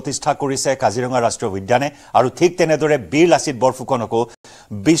অসমক প্ৰতিষ্ঠা কৰিছে কাজিৰঙা ৰাষ্ট্ৰীয় উদ্যানে আৰু ঠিক তেনেদৰে বীৰ লাচিত বৰফুকনকো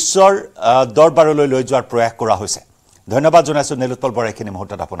বিশ্বৰ দৰবাৰলৈ লৈ যোৱাৰ প্ৰয়াস কৰা হৈছে ধন্যবাদ জনাইছোঁ নীলোৎপল বৰা এইখিনি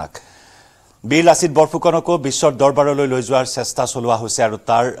মুহূৰ্তত আপোনাক বীৰ লাচিত বৰফুকনকো বিশ্বৰ দৰবাৰলৈ লৈ যোৱাৰ চেষ্টা চলোৱা হৈছে আৰু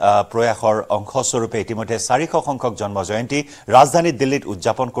তাৰ প্ৰয়াসৰ অংশস্বৰূপে ইতিমধ্যে 400 সংখ্যক জন্ম জয়ন্তী ৰাজধানী দিল্লীত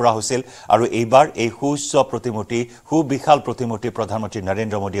উদযাপন কৰা হৈছিল আৰু এইবাৰ এই সুউচ্চ প্ৰতিমূৰ্তি সুবিশাল প্ৰতিমূৰ্তি প্ৰধানমন্ত্ৰী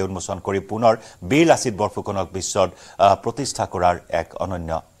নৰেন্দ্ৰ মোদীয়ে উন্মোচন কৰি পুনৰ বীৰ লাচিত বৰফুকনক বিশ্বত প্ৰতিষ্ঠা কৰাৰ এক অনন্য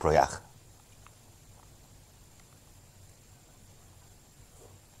প্ৰয়াস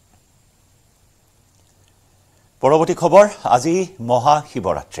পৰৱৰ্তী খবৰ আজি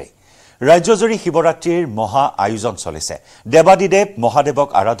মহাশিৱৰাত্ৰি ৰাজ্যজুৰি শিৱৰাত্ৰিৰ মহা আয়োজন চলিছে দেৱাদিদেৱ মহাদেৱক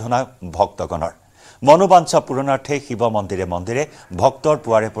আৰাধনা ভক্তগণৰ মনোবাঞ্ছা পূৰণাৰ্থে শিৱ মন্দিৰে মন্দিৰে ভক্তৰ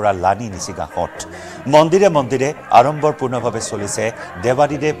পুৱাৰে পৰা লানি নিচিগা হত মন্দিৰে মন্দিৰে আড়ম্বৰপূৰ্ণভাৱে চলিছে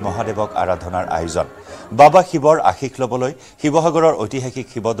দেৱাদিদেৱ মহাদেৱক আৰাধনাৰ আয়োজন বাবা শিৱৰ আশীষ ল'বলৈ শিৱসাগৰৰ ঐতিহাসিক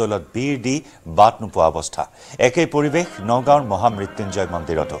শিৱদৌলত বীৰ দি বাট নোপোৱা অৱস্থা একেই পৰিৱেশ নগাঁৱৰ মহামৃত্যুঞ্জয়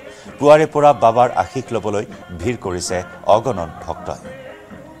মন্দিৰতো পুৱাৰে পৰা বাবাৰ আশীষ ল'বলৈ ভিৰ কৰিছে অগণন ভক্তই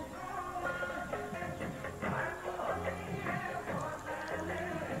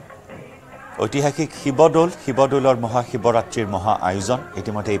ঐতিহাসিক শিৱদৌলৰ মহাশিৱৰাত্ৰিৰ মহা আয়োজন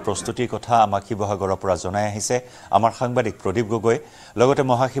ইতিমধ্যে এই প্ৰস্তুতিৰ কথা আমাক শিৱসাগৰৰ পৰা জনাই আহিছে আমাৰ সাংবাদিক প্ৰদীপ গগৈ লগতে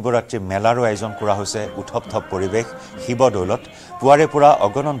মহাশিৱৰাত্ৰিৰ মেলাৰো আয়োজন কৰা হৈছে উৎসৱ পৰিৱেশ শিৱদৌলত পুৱাৰে পৰা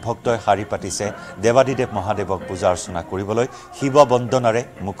অগণন ভক্তই শাৰী পাতিছে দেৱাদিদেৱ মহাদেৱক পূজা অৰ্চনা কৰিবলৈ শিৱ বন্দনাৰে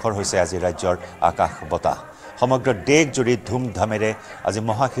মুখৰ হৈছে আজি ৰাজ্যৰ আকাশ বতাহ সমগ্ৰ দেশজুৰি ধুমধামেৰে আজি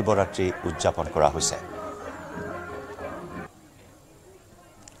মহাশিৱৰাত্ৰি উদযাপন কৰা হৈছে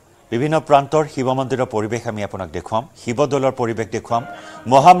বিভিন্ন প্ৰান্তৰ শিৱ মন্দিৰৰ পৰিৱেশ আমি আপোনাক দেখুৱাম শিৱদৌলৰ পৰিৱেশ দেখুৱাম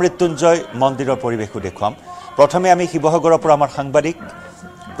মহামৃত্যুঞ্জয় মন্দিৰৰ পৰিৱেশো দেখুৱাম প্ৰথমে আমি শিৱসাগৰৰ পৰা আমাৰ সাংবাদিক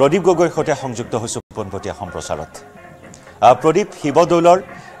প্ৰদীপ গগৈৰ সৈতে সংযুক্ত হৈছোঁ পোনপটীয়া সম্প্ৰচাৰত প্ৰদীপ শিৱদৌলৰ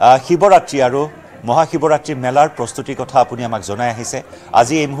শিৱৰাত্ৰি আৰু মহাশিৱৰাত্ৰি মেলাৰ প্ৰস্তুতিৰ কথা আপুনি আমাক জনাই আহিছে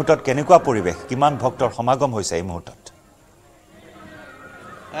আজি এই মুহূৰ্তত কেনেকুৱা পৰিৱেশ কিমান ভক্তৰ সমাগম হৈছে এই মুহূৰ্তত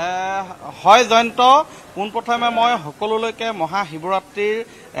হয় জয়ন্ত পোনপ্ৰথমে মই সকলোলৈকে মহাশিৱৰাত্ৰিৰ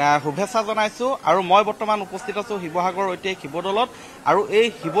শুভেচ্ছা জনাইছোঁ আৰু মই বৰ্তমান উপস্থিত আছোঁ শিৱসাগৰ ঐতিহাসিক শিৱদৌলত আৰু এই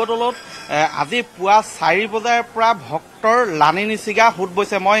শিৱদৌলত আজি পুৱা 4 বজাৰ পৰা ভক্তৰ লানি নিচিগা সোঁত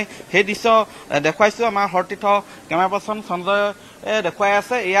বৈছে মই সেই দৃশ্য দেখুৱাইছোঁ আমাৰ সতীৰ্থ কেমেৰা পাৰ্চন সঞ্জয়ে দেখুৱাই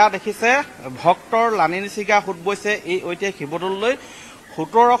আছে এয়া দেখিছে ভক্তৰ লানি নিচিগা সোঁত বৈছে এই ঐতিহাসিক শিৱদৌললৈ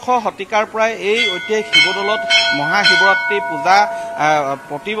 1700 শতিকাৰ পৰাই এই ঐতিহাসিক শিৱদৌলত মহাশিৱৰাত্ৰি পূজা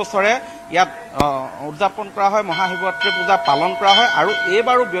প্ৰতি বছৰে ইয়াত উদযাপন কৰা হয় মহাশিৱৰাত্ৰি পূজা পালন কৰা হয় আৰু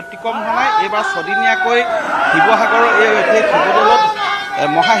এইবাৰো ব্যতিক্ৰম হোৱা নাই এইবাৰ ছদিনীয়াকৈ শিৱসাগৰৰ এই ঐতিহাসিক শিৱদৌলত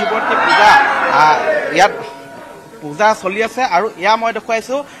মহাশিৱৰাত্ৰি পূজা ইয়াত পূজা চলি আছে আৰু এয়া মই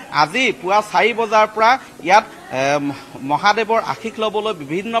দেখুৱাইছোঁ আজি পুৱা 4 বজাৰ পৰা ইয়াত মহাদেৱৰ আশীষ ল'বলৈ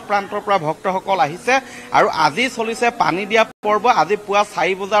বিভিন্ন প্ৰান্তৰ পৰা ভক্তসকল আহিছে আৰু আজি চলিছে পানী দিয়া পৰ্ব আজি পুৱা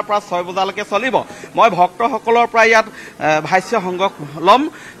 4 বজাৰ পৰা 6 বজালৈকে চলিব মই ভক্তসকলৰ পৰা ইয়াত ভাষ্য সংগ্ৰহ ল'ম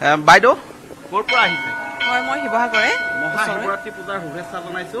বাইদেউ ক'ৰ পৰা আহিছে হয় মই শিৱসাগৰে মহাশিৱৰাত্ৰি পূজাৰ শুভেচ্ছা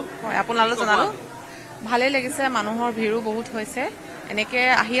জনাইছোঁ হয় আপোনালৈ জনালোঁ ভালেই লাগিছে মানুহৰ ভিৰো বহুত হৈছে এনেকৈ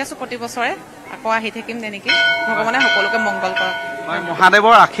আহি আছোঁ প্ৰতি বছৰে আকৌ আহি থাকিম তেনেকৈ ভগৱানে সকলোকে মংগল কৰক হয়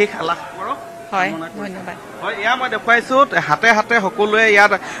মহাদেৱৰ আশীষ লাভ কৰক হয় ধন্যবাদ হয় এয়া মই দেখুৱাইছোঁ হাতে হাতে সকলোৱে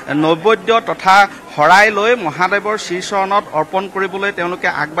ইয়াত নৈবেদ্য তথা শৰাই লৈ মহাদেৱৰ শ্ৰীচৰণত অৰ্পণ কৰিবলৈ তেওঁলোকে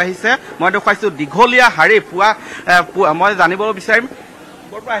আগবাঢ়িছে মই দেখুৱাইছোঁ দীঘলীয়া শাৰী পুৱা মই জানিব বিচাৰিম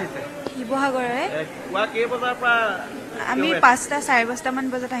ক'ৰ পৰা আহিছে শিৱসাগৰৰে পুৱা কেই বজাৰ পৰা আমি 5টা 4:30 মান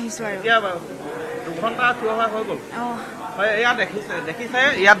বজাত আহিছোঁ আৰু এতিয়া 2 ঘণ্টা থিয় হৈ গ'ল হয় এয়া দেখিছে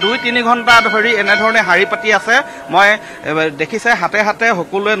ইয়াত 2-3 ঘণ্টা ধৰি এনেধৰণে শাৰী পাতি আছে মই দেখিছে হাতে হাতে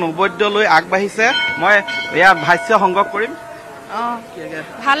সকলোৱে নৈবদ্য লৈ আগবাঢ়িছে মই ইয়াত ভাষ্য সংগ্ৰহ কৰিম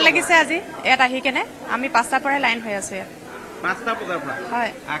ভাল লাগিছে আজি ইয়াত আহি কেনে আমি 5টাৰ পৰা লাইন হৈ আছো ইয়াত 5টা বজাৰ পৰা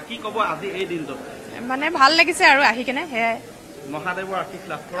হয় কি ক'ব আজি এই দিনটো মানে ভাল লাগিছে আৰু আহি কেনে হেয়াই মহাদেৱৰ আশীষ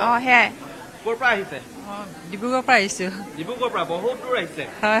লাভ কৰা হেয়াই ক'ৰ পৰা আহিছে ডিব্ৰুগড়ৰ পৰা আহিছো ডিব্ৰুগড়ৰ পৰা বহুত দূৰ আহিছে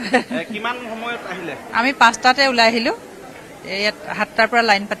কিমান সময়ত আহিলে আমি 5টাতে ওলাই আহিলো ইয়াত 7টাৰ পৰা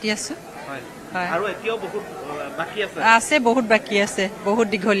লাইন পাতি আছো আৰু এতিয়াও বহুত বাকি আছে আছে বহুত বাকি আছে বহুত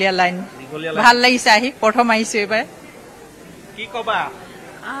দীঘলীয়া লাইন ভাল লাগিছে আহি প্ৰথম আহিছো এবাৰ কি কবা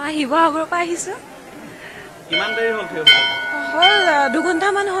শিৱসাগৰৰ পৰা আহিছো কিমান দেৰি হ'ল 2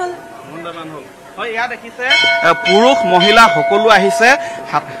 ঘণ্টামান হ'ল হয় এয়া দেখিছে পুৰুষ মহিলা সকলো আহিছে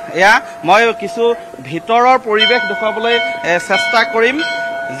এয়া মই কিছু ভিতৰৰ পৰিৱেশ দেখুৱাবলৈ চেষ্টা কৰিম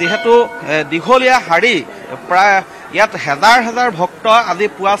যিহেতু দীঘলীয়া শাৰী প্ৰায় ইয়াত হেজাৰ হেজাৰ ভক্ত আজি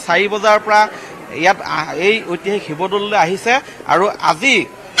পুৱা 4 বজাৰ পৰা ইয়াত এই ঐতিহাসিক শিৱদৌললৈ আহিছে আৰু আজি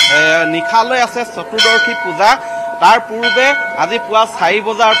নিশালৈ আছে চতুৰ্দশী পূজা তাৰ পূৰ্বে আজি পুৱা 4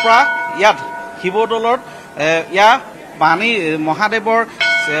 বজাৰ পৰা ইয়াত শিৱদৌলত পানী মহাদেৱৰ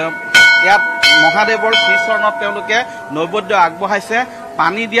শ্ৰীচৰণত তেওঁলোকে নৈবদ্য আগবঢ়াইছে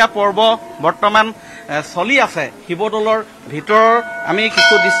পানী দিয়া পৰ্ব বৰ্তমান চলি আছে শিৱদৌলৰ ভিতৰৰ আমি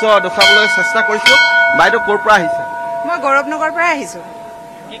কিছু দৃশ্য দেখুৱাবলৈ চেষ্টা কৰিছো বাইদেউ ক'ৰ পৰা আহিছে মই গৌৰৱনগৰৰ পৰা আহিছো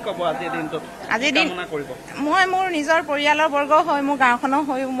কি ক'ব আজিৰ দিনটোত আজিৰ দিন মই মোৰ নিজৰ পৰিয়ালৰ বৰ্গ হৈ মোৰ গাঁওখনৰ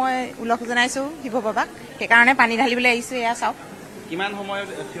হৈ মই উলহ জনাইছো শিৱ বাবাক সেইকাৰণে পানী ঢালিবলৈ আহিছো এয়া চাওক কিমান সময়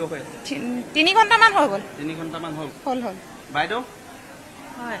থিয় হৈ আছে 3 ঘণ্টামান হৈ গ'ল 3 ঘণ্টামান হ'ল বাইদেউ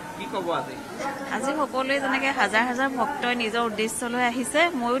হয় কি ক'ব আজি সকলোৱে যেনেকে হাজাৰ হাজাৰ ভক্তই নিজৰ উদ্দেশ্যলৈ আহিছে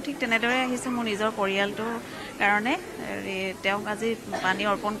ময়ো ঠিক তেনেদৰে আহিছো মোৰ নিজৰ পৰিয়ালটোৰ কাৰণে তেওঁক আজি পানী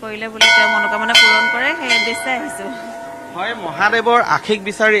অৰ্পণ কৰিলে বুলি তেওঁ মনোকামনা পূৰণ কৰে সেই উদ্দেশ্যে আহিছো হয় মহাদেৱৰ আশীষ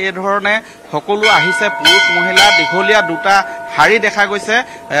বিচাৰি এই ধৰণে সকলো আহিছে পুৰুষ মহিলা দীঘলীয়া দুটা শাৰী দেখা গৈছে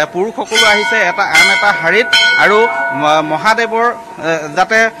পুৰুষ সকলো আহিছে আন এটা শাৰীত আৰু মহাদেৱৰ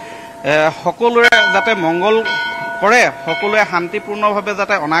যাতে সকলোৰে যাতে মংগল কৰে সকলোৱে শান্তিপূৰ্ণভাৱে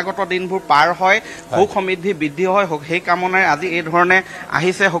যাতে অনাগত দিনবোৰ পাৰ হয় সুখ সমৃদ্ধি বৃদ্ধি হয় সেই কামনাৰে আজি এই ধৰণে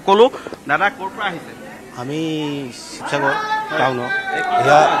আহিছে সকলো দাদা ক'ৰ পৰা আহিছে আমি শিৱসাগৰ টাউনৰ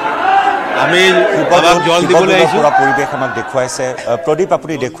আমি জল দিবলৈ আহিছোঁ পৰিৱেশ আমাক দেখুৱাইছে প্ৰদীপ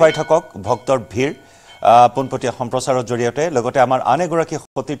আপুনি দেখুৱাই থাকক ভক্তৰ ভিৰ পোনপটীয়া সম্প্ৰচাৰৰ জৰিয়তে লগতে আমাৰ আন এগৰাকী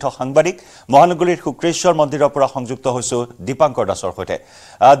সতীৰ্থ সাংবাদিক মহানগৰীৰ শুক্ৰেশ্বৰ মন্দিৰৰ পৰা সংযুক্ত হৈছো দীপাংকৰ দাসৰ সৈতে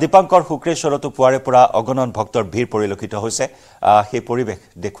দীপাংকৰ শুক্ৰেশ্বৰতো পুৱাৰে পৰা অগণন ভক্তৰ ভিৰ পৰিলক্ষিত হৈছে সেই পৰিৱেশ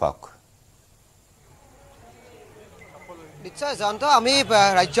দেখুৱাওক নিশ্চয় জয়ন্ত আমি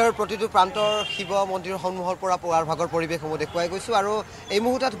ৰাজ্যৰ প্ৰতিটো প্ৰান্তৰ শিৱ মন্দিৰৰ সন্মুখৰ পৰা পুৱাৰ ভাগৰ পৰিৱেশসমূহ দেখুৱাই গৈছোঁ আৰু এই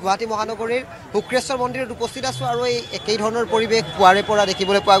মুহূৰ্তত গুৱাহাটী মহানগৰীৰ শুক্ৰেশ্বৰ মন্দিৰত উপস্থিত আছোঁ আৰু এই একেই ধৰণৰ পৰিৱেশ পুৱাৰে পৰা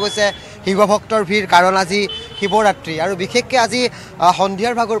দেখিবলৈ পোৱা গৈছে শিৱ ভক্তৰ ভিৰ কাৰণ আজি শিৱৰাত্ৰি আৰু বিশেষকৈ আজি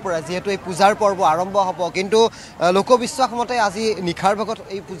সন্ধিয়াৰ ভাগৰ পৰা যিহেতু এই পূজাৰ পৰ্ব আৰম্ভ হ'ব কিন্তু লোকবিশ্বাস মতে আজি নিশাৰ ভাগত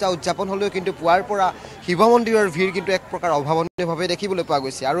এই পূজা উদযাপন হ'লেও কিন্তু পুৱাৰ পৰা শিৱ মন্দিৰৰ ভিৰ কিন্তু এক প্ৰকাৰ অভাৱনীয়ভাৱে দেখিবলৈ পোৱা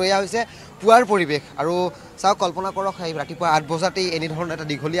গৈছে আৰু এয়া হৈছে পুৱাৰ পৰিৱেশ আৰু চাওক কল্পনা কৰক এই ৰাতিপুৱা 8 বজাতেই এনেধৰণৰ এটা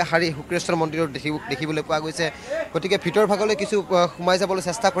দীঘলীয়া শাৰী শুক্ৰেশ্বৰ মন্দিৰত দেখিবলৈ পোৱা গৈছে গতিকে ভিতৰ ভাগলৈ কিছু সোমাই যাবলৈ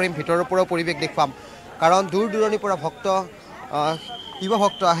চেষ্টা কৰিম ভিতৰৰ পৰাও পৰিৱেশ দেখুৱাম কাৰণ দূৰ দূৰণিৰ পৰা ভক্ত শিৱ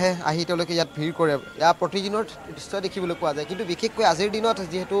ভক্ত আহি তেওঁলোকে ইয়াত ভিৰ কৰে ইয়াৰ প্ৰতিদিনৰ দৃশ্য দেখিবলৈ পোৱা যায় কিন্তু বিশেষকৈ আজিৰ দিনত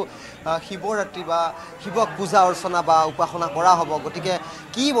যিহেতু শিৱৰাত্ৰি বা শিৱক পূজা অৰ্চনা বা উপাসনা কৰা হ'ব গতিকে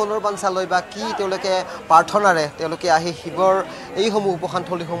কি মনৰ বাঞ্ছা লৈ বা কি তেওঁলোকে প্ৰাৰ্থনাৰে তেওঁলোকে আহি শিৱৰ এইসমূহ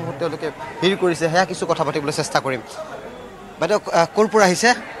উপাসনাথলীসমূহত তেওঁলোকে ভিৰ কৰিছে সেয়া কিছু কথা পাতিবলৈ চেষ্টা কৰিম বাইদেউ ক'ৰ পৰা আহিছে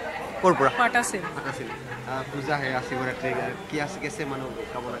ক'ৰ পৰা पाटासिल पूजा है शिवरात्रि की कैसे मनो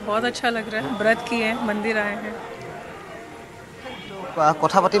बहुत अच्छा लग रहा है व्रत किए मंदिर आए हैं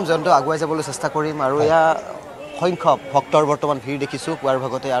কথা পাতিম জয়ন্ত আগুৱাই যাবলৈ চেষ্টা কৰিম আৰু এয়া সংখ্যক ভক্তৰ বৰ্তমান ভিৰ দেখিছোঁ পুৱাৰ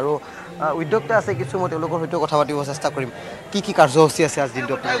ভাগতে আৰু উদ্যোক্তা আছে কিছু মই তেওঁলোকৰ সৈতে কথা পাতিব চেষ্টা কৰিম কি কাৰ্যসূচী আছে আজি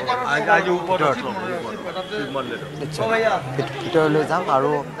দিনটো ভিতৰলৈ যাম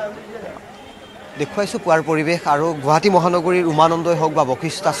আৰু দেখুৱাইছোঁ পুৱাৰ পৰিৱেশ আৰু গুৱাহাটী মহানগৰীৰ উমানন্দই হওক বা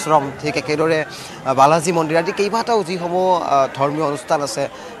বশিষ্ঠ আশ্ৰম ঠিক একেদৰে বালাজী মন্দিৰ আদি কেইবাটাও যিসমূহ ধৰ্মীয় অনুষ্ঠান আছে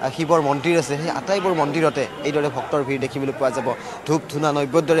শিৱৰ মন্দিৰ আছে সেই আটাইবোৰ মন্দিৰতে এইদৰে ভক্তৰ ভিৰ দেখিবলৈ পোৱা যাব ধূপ ধূনা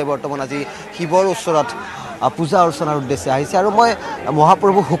নৈবদ্যৰে বৰ্তমান আজি শিৱৰ ওচৰত পূজা অৰ্চনাৰ উদ্দেশ্যে আহিছে আৰু মই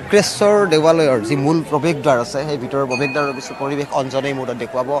মহাপ্ৰভু শুক্ৰেশ্বৰ দেৱালয়ৰ যি মূল প্ৰৱেশদ্বাৰ আছে সেই ভিতৰৰ প্ৰৱেশদ্বাৰৰ কিছু পৰিৱেশ অঞ্জনেই মূৰত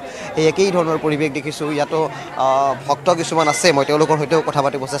দেখুৱাব এই একেই ধৰণৰ পৰিৱেশ দেখিছোঁ ইয়াতো ভক্ত কিছুমান আছে মই তেওঁলোকৰ সৈতেও কথা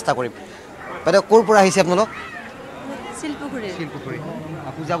পাতিব চেষ্টা কৰিম বাইদেউ ক'ৰ পৰা আহিছে আপোনালোক শিলপুখুৰী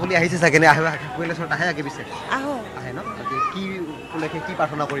পূজা বুলি আহিছে চাগে নে আহে আগে পিছে আহে ন কি উপলক্ষে কি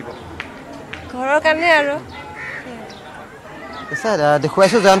প্ৰাৰ্থনা কৰিব ঘৰৰ কাৰণে আৰু স্যাৰ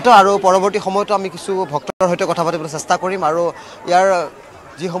দেখুৱাইছো জয়ন্ত আৰু পৰৱৰ্তী সময়তো আমি কিছু ভক্তৰ সৈতে কথা পাতিবলৈ চেষ্টা কৰিম আৰু ইয়াৰ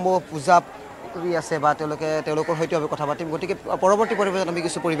যিসমূহ পূজা কৰি আছে বা তেওঁলোকৰ সৈতে আমি কথা পাতিম গতিকে পৰৱৰ্তী পৰিৱেশত আমি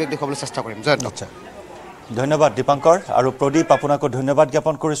কিছু পৰিৱেশ দেখুৱাবলৈ চেষ্টা কৰিম জয়ন্ত আচ্ছা ধন্যবাদ দীপাঙ্কৰ আৰু প্ৰদীপ আপোনাকো ধন্যবাদ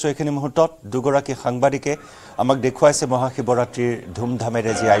জ্ঞাপন কৰিছো এইখিনি মুহূৰ্তত দুগৰাকী সাংবাদিকে আমাক দেখুৱাইছে মহাশিৱৰাত্ৰিৰ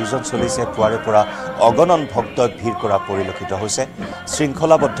ধুমধামেৰে যি আয়োজন চলিছে পুৱাৰে পৰা অগণন ভক্তই ভিৰ কৰা পৰিলক্ষিত হৈছে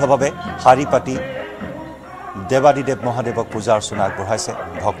শৃংখলাবদ্ধভাৱে শাৰী পাতি দেৱাদিদেৱ মহাদেৱক পূজা অৰ্চনা আগবঢ়াইছে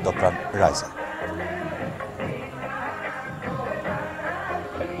ভক্তপ্ৰাণ ৰাইজে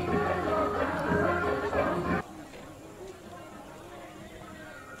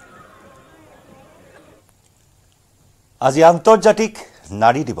আজি আন্তৰ্জাতিক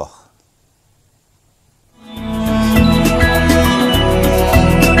নাৰী দিৱস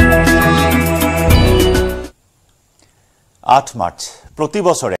 8 মাৰ্চ প্ৰতি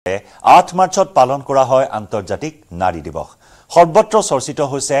বছৰে 8 মাৰ্চত পালন কৰা হয় আন্তৰ্জাতিক নাৰী দিৱস সৰ্বত্ৰ চৰ্চিত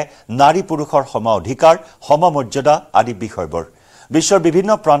হৈছে নাৰী পুৰুষৰ সম অধিকাৰ সম মৰ্যাদা আদি বিষয়বোৰ বিশ্বৰ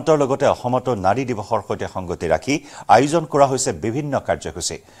বিভিন্ন প্ৰান্তৰ লগতে অসমতো নাৰী দিৱসৰ সৈতে সংগতি ৰাখি আয়োজন কৰা হৈছে বিভিন্ন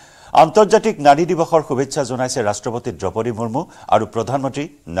কাৰ্যসূচী আন্তৰ্জাতিক নাৰী দিৱসৰ শুভেচ্ছা জনাইছে ৰাষ্ট্ৰপতি দ্ৰৌপদী মুৰ্মু আৰু প্ৰধানমন্ত্ৰী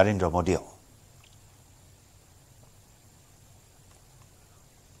নৰেন্দ্ৰ মোদীয়ে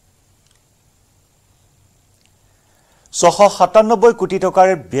 697 কোটি টকাৰ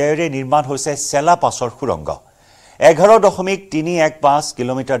ব্যয়েৰে নিৰ্মাণ হৈছে চেলা পাছৰ সুৰংগ 11.315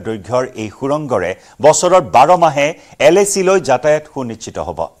 কিলোমিটাৰ দৈৰ্ঘ্যৰ এই সুৰংগৰে বছৰৰ 12 মাহে এলএচি লৈ যাতায়াত সুনিশ্চিত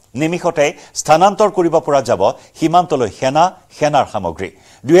হ'ব নিমিষতে স্থানান্তৰ কৰিব পৰা যাব সীমান্তলৈ সেনাৰ সামগ্ৰী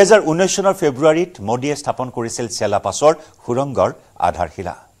 2019 চনৰ ফেব্ৰুৱাৰীত মোদীয়ে স্থাপন কৰিছিল চেলা পাছৰ সুৰংগৰ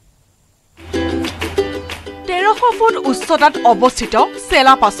আধাৰশিলা 1300 ফুট উচ্চতাত অৱস্থিত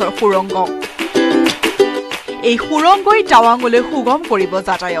চেলা পাছৰ সুৰংগ এই সুৰংগই টাৱাঙলৈ সুগম কৰিব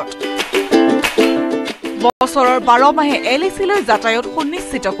যাতায়াত বছৰৰ 12 মাহে এলএচি লৈ যাতায়াত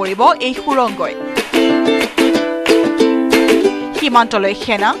সুনিশ্চিত কৰিব এই সুৰংগই সীমান্তলৈ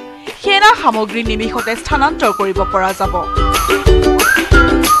সেনা সামগ্ৰী নিমিষতে স্থানান্তৰ কৰিব পৰা যাব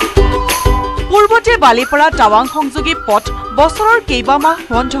পূৰ্বতে বালিপাৰা টাৱাং সংযোগী পথ বছৰৰ কেইবামাহ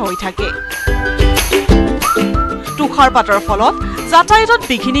বন্ধ হৈ থাকে তুষাৰপাতৰ ফলত যাতায়াতত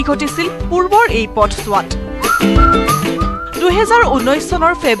বিঘিনি ঘটিছিল পূৰ্বৰ এই পথছোৱাত 2019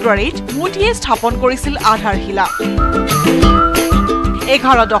 চনৰ ফেব্ৰুৱাৰীত মোদীয়ে স্থাপন কৰিছিল আধাৰশিলা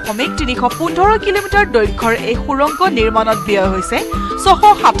 11.315 কিলোমিটাৰ দৈৰ্ঘ্যৰ এই সুৰংগ নিৰ্মাণত ব্যয় হৈছে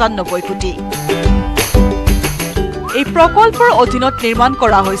 697 কোটি এই প্ৰকল্পৰ অধীনত নিৰ্মাণ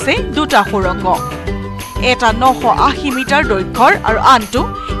কৰা হৈছে দুটা সুৰংগ এটা 980 মিটাৰ দৈৰ্ঘ্যৰ আৰু আনটো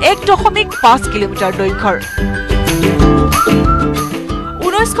 1.5 কিলোমিটাৰ দৈৰ্ঘ্যৰ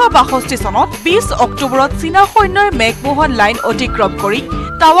 1962 চনত 20 অক্টোবৰত চীনা সৈন্যই মেকমোহন লাইন অতিক্ৰম কৰি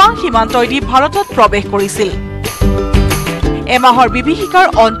টাৱাং সীমান্তইদি ভাৰতত প্ৰৱেশ কৰিছিল এমাহৰ বিভীষিকাৰ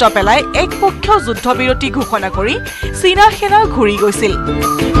অন্ত পেলাই একপক্ষীয় যুদ্ধবিৰতি ঘোষণা কৰি চীনা সেনা ঘূৰি গৈছিল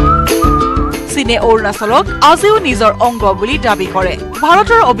চীনে অৰুণাচলক আজিও নিজৰ অংগ বুলি দাবী কৰে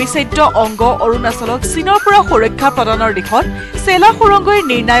ভাৰতৰ অবিচ্ছেদ্য অংগ অৰুণাচলক চীনৰ পৰা সুৰক্ষা প্ৰদানৰ দিশত চেলা সুৰংগই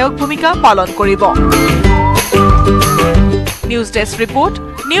নিৰ্ণায়ক ভূমিকা পালন কৰিব news desk report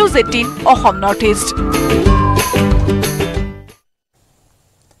news 18 Assam north east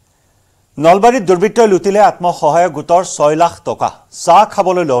নলবাৰীত দুৰ্বৃত্তই লুটিলে আত্মসহায়ক গোটৰ 6 লাখ টকা চাহ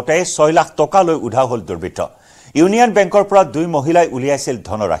খাবলৈ লওঁতে 6 লাখ টকা লৈ উধা হ'ল দুৰ্বৃত্ত ইউনিয়ন বেংকৰ পৰা দুই মহিলাই উলিয়াইছিল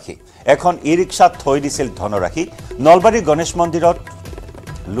ধনৰাশি এখন ই-ৰিক্সাত থৈ দিছিল ধনৰাশি নলবাৰী গণেশ মন্দিৰত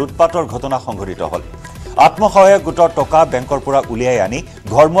লুটপাটৰ ঘটনা সংঘটিত হ'ল আত্মসহায়ক গোটৰ টকা বেংকৰ পৰা উলিয়াই আনি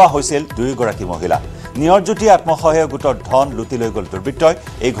ঘৰমুৱা হৈছিল দুইগৰাকী মহিলা নিয়ৰজ্যোতি আত্মসহায়ক গোটৰ ধন লুটি লৈ গ'ল দুৰ্বৃত্তই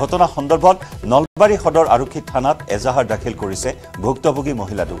এই ঘটনা সন্দৰ্ভত নলবাৰী সদৰ আৰক্ষী থানাত এজাহাৰ দাখিল কৰিছে ভুক্তভোগী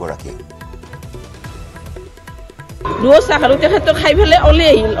মহিলা দুগৰাকী দুসা খালো তেখেতক খাই ফেলে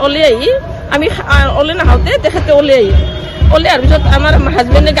ওলে আহি আমি ওলে নাখাওঁতে তেখেতে ওলে আহাৰ পিছত আমাৰ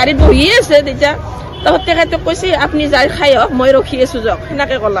হাজবেণ্ডে গাড়ীত বহি আছে তেতিয়া তাহত তেখেতক কৈছে আপুনি যাই খাই হওক মই ৰখি আছো যাওক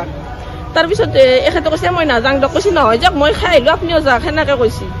সেনেকে ক'লা তাৰপিছত এখেতে কৈছে মই নাযাওঁ দিয়ক কৈছে নহয় যাওক মই খাই আহিলোঁ আপুনিও যাওক সেনেকে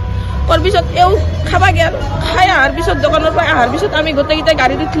কৈছে কোৱাৰ পিছত এওঁ খাবা গেল খাই অহাৰ পিছত দোকানৰ পৰা অহাৰ পিছত আমি গোটেইকেইটা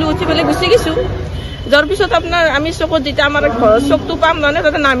গাড়ীত উঠিলোঁ উঠি পেলাই গুচি গৈছোঁ যোৱাৰ পিছত আপোনাৰ আমি চকত যেতিয়া আমাৰ ঘৰৰ চকটো পাম নহয়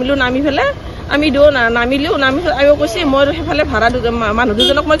তাতে নামি পেলাই আমি নামিলোঁ নামি আৰু কৈছে মই সেইফালে ভাড়া মানুহ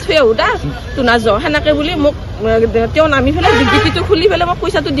দুজনক মই থৈ আহোঁ দা তো নাযাওঁ সেনেকৈ বুলি মোক তেওঁ নামি পেলাই ডিকিটো খুলি পেলাই মই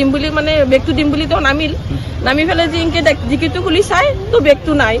পইচাটো দিম বুলি মানে বেগটো দিম বুলি তেওঁ নামি পেলাই যে এনেকৈ ডিকিটো খুলি চাই তো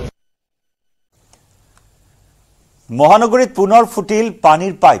বেগটো নাই মহানগৰীত পুনৰ ফুটিল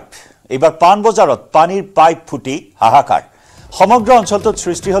পানীৰ পাইপ এইবাৰ পাণবজাৰত পানীৰ পাইপ ফুটি হাহাকাৰ সমগ্ৰ অঞ্চলটোত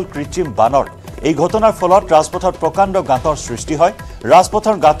সৃষ্টি হ'ল কৃত্ৰিম বানৰ এই ঘটনাৰ ফলত ৰাজপথত প্ৰকাণ্ড গাঁতৰ সৃষ্টি হয়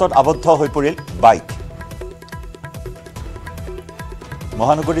ৰাজপথৰ গাঁতত আবদ্ধ হৈ পৰিল বাইক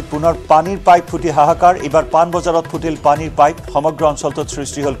মহানগৰীত পুনৰ পানীৰ পাইপ ফুটি হাহাকাৰ এবাৰ পাণবজাৰত ফুটিল পানীৰ পাইপ সমগ্ৰ অঞ্চলটোত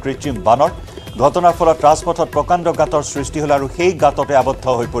সৃষ্টি হ'ল কৃত্ৰিম বানৰ ঘটনাৰ ফলত ৰাজপথত প্ৰকাণ্ড গাঁতৰ সৃষ্টি হ'ল আৰু সেই গাঁততে আবদ্ধ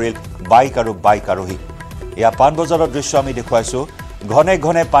হৈ পৰিল বাইক আৰোহী এয়া পাণবজাৰৰ দৃশ্য আমি দেখুৱাইছো ঘনে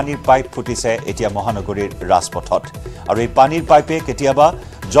ঘনে পানীৰ পাইপ ফুটিছে এতিয়া মহানগৰীৰ ৰাজপথত আৰু এই পানীৰ পাইপে কেতিয়াবা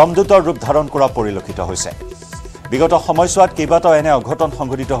জমদূতৰ ৰূপ ধাৰণ কৰা পৰিলক্ষিত হৈছে বিগত সময়ছোৱাত কেইবাটাও এনে অঘটন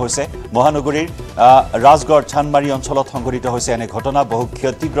সংঘটিত হৈছে মহানগৰীৰ ৰাজগড় চানমাৰী অঞ্চলত সংঘটিত হৈছে এনে ঘটনা বহু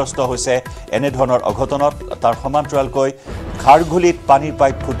ক্ষতিগ্ৰস্ত হৈছে এনে ধৰণৰ অঘটনত তাৰ সমান্তৰালকৈ খাৰঘুলিত পানীৰ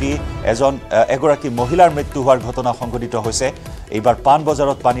পাইপ ফুটি এগৰাকী মহিলাৰ মৃত্যু হোৱাৰ ঘটনা সংঘটিত হৈছে এইবাৰ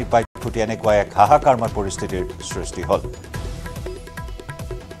পাণবজাৰত পানীৰ পাইপ ফুটি এনেকুৱা এক হাহাকাৰময় পৰিস্থিতিৰ সৃষ্টি হ'ল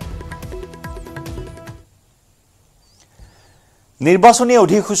নিৰ্বাচনী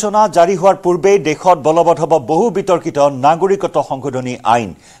অধিসূচনা জাৰি হোৱাৰ পূৰ্বে দেশত বলবৎ হ'ব বহু বিতৰ্কিত নাগৰিকত্ব সংশোধনী আইন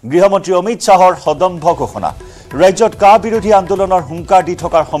গৃহমন্ত্ৰী অমিত শাহৰ সদম্ভ ঘোষণা ৰাজ্যত কা বিৰোধী আন্দোলনৰ হুংকাৰ দি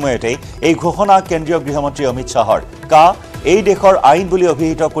থকাৰ সময়তে এই ঘোষণা কেন্দ্ৰীয় গৃহমন্ত্ৰী অমিত শাহৰ কা এই দেশৰ আইন বুলি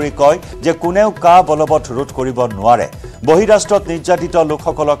অভিহিত কৰি কয় যে কোনেও কা বলবৎ ৰোধ কৰিব নোৱাৰে বহিৰাষ্ট্ৰত নিৰ্যাতিত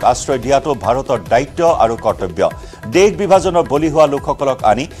লোকসকলক আশ্ৰয় দিয়াটো ভাৰতৰ দায়িত্ব আৰু কৰ্তব্য দেশ বিভাজনৰ বলি হোৱা লোকসকলক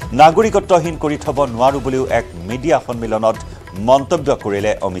আনি নাগৰিকত্বহীন কৰি থব নোৱাৰো বুলিও এক মিডিয়া সন্মিলনত মন্তব্য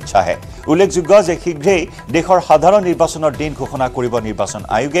কৰিলে অমিত শাহে উল্লেখযোগ্য যে শীঘ্ৰেই দেশৰ সাধাৰণ নিৰ্বাচনৰ দিন ঘোষণা কৰিব নিৰ্বাচন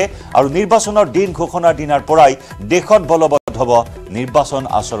আয়োগে আৰু নিৰ্বাচনৰ দিন ঘোষণাৰ দিনাৰ পৰাই দেশত বলবৎ হ'ব নিৰ্বাচন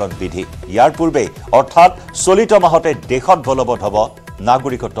আচৰণ বিধি ইয়াৰ পূৰ্বে অৰ্থাৎ চলিত মাহতে দেশত বলবৎ হ'ব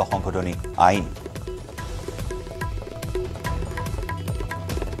নাগৰিকত্ব সংশোধনী আইন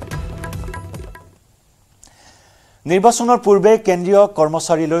নিৰ্বাচনৰ পূৰ্বে কেন্দ্ৰীয়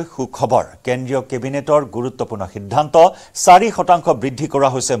কৰ্মচাৰীলৈ সুখবৰ কেন্দ্ৰীয় কেবিনেটৰ গুৰুত্বপূৰ্ণ সিদ্ধান্ত 4% বৃদ্ধি কৰা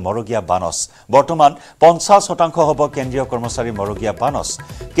হৈছে মৰগীয়া বানচ বৰ্তমান 50% হ'ব কেন্দ্ৰীয় কৰ্মচাৰীৰ মৰগীয়া বানচ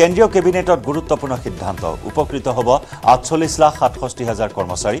কেন্দ্ৰীয় কেবিনেটত গুৰুত্বপূৰ্ণ সিদ্ধান্ত উপকৃত হ'ব 48,67,000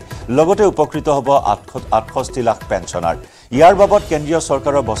 কৰ্মচাৰী লগতে উপকৃত হ'ব 68 লাখ পেঞ্চনাৰ ইয়াৰ বাবদ কেন্দ্ৰীয়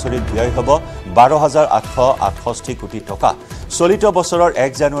চৰকাৰৰ বছৰি ব্যয় হ'ব 12,868 কোটি টকা চলিত বছৰৰ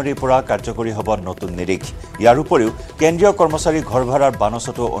 1 জানুৱাৰীৰ পৰা কাৰ্যকৰী হ'ব নতুন নিৰিখ ইয়াৰ উপৰিও কেন্দ্ৰীয় কৰ্মচাৰী ঘৰ ভাড়াৰ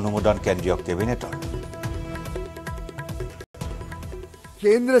বানচতো অনুমোদন কেন্দ্ৰীয় কেবিনেটৰ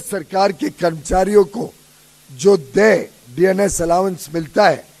केंद्र सरकार के कर्मचारियों को जो दे डीएनएस अलाउंस मिलता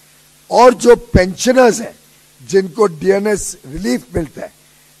है और जो पेंशनर्स हैं जिनको डीएनएस रिलीफ मिलता है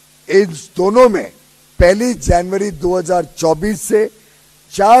इन दोनों में 1 जनवरी 2024 से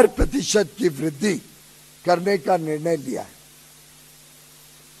 4% की वृद्धि करने का निर्णय लिया है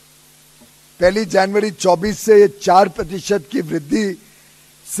 1 जनवरी 24 से 4% की वृद्धि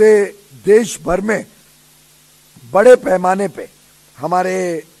से देश भर में बड़े पैमाने पे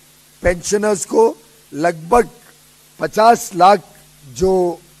हमारे पेंशनर्स को लगभग 50 लाख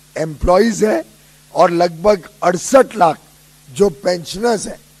जो एम्प्लॉइज हैं और लगभग 68 लाख जो पेंशनर्स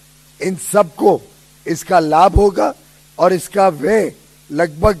हैं इन सबको इसका लाभ होगा और इसका व्यय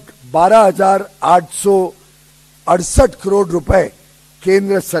लगभग 12,868 करोड़ रुपए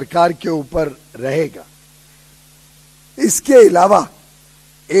केंद्र सरकार के ऊपर रहेगा इसके अलावा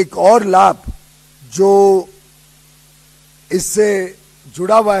एक और लाभ जो इससे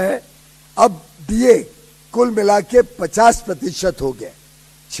जुड़ा हुआ है अब डीए कुल मिला के 50% हो गया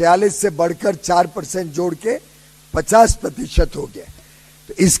 46 से बढ़कर 4% जोड़ के 50% हो गया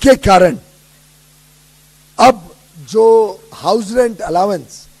तो इसके कारण अब जो हाउस रेंट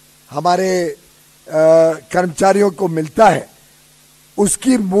अलाउंस हमारे कर्मचारियों को मिलता है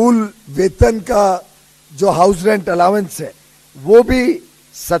उसकी मूल वेतन का जो हाउस रेंट अलाउंस है वो भी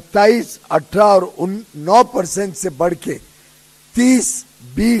 27, 18 और 9% से बढ़ के 30,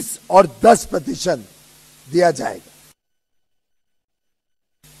 20 और 10% दिया जाएगा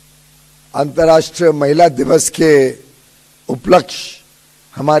अंतर्राष्ट्रीय महिला दिवस के उपलक्ष्य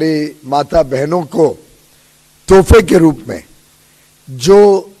हमारी माता बहनों को तोहफे के रूप में जो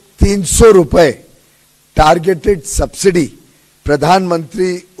 300 रुपए टारगेटेड सब्सिडी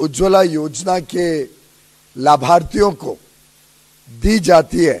प्रधानमंत्री उज्ज्वला योजना के लाभार्थियों को दी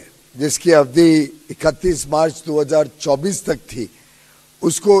जाती है जिसकी अवधि 31 मार्च 2024 तक थी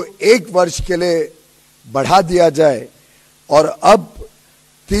उसको 1 वर्ष के लिए बढ़ा दिया जाए और अब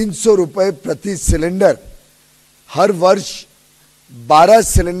 300 रुपए प्रति सिलेंडर हर वर्ष 12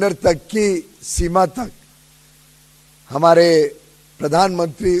 सिलेंडर तक की सीमा तक हमारे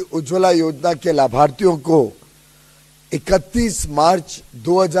प्रधानमंत्री उज्ज्वला योजना के लाभार्थियों को 31 मार्च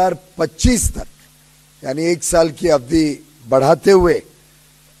 2025 तक यानी 1 साल की अवधि बढ़ाते हुए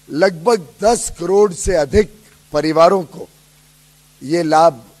लगभग 10 करोड़ से अधिक परिवारों को ये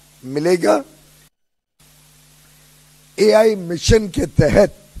लाभ मिलेगा एआई मिशन के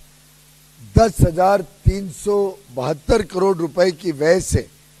तहत 10,372 करोड़ रुपए की व्यय से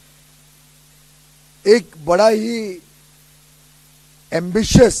एक बड़ा ही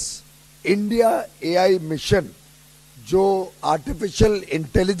एम्बिशियस इंडिया एआई मिशन जो आर्टिफिशियल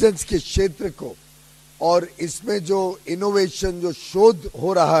इंटेलिजेंस के क्षेत्र को और इसमें जो इनोवेशन जो शोध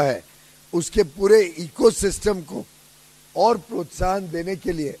हो रहा है उसके पूरे इकोसिस्टम को और प्रोत्साहन देने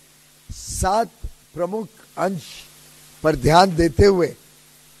के लिए 7 प्रमुख अंश पर ध्यान देते हुए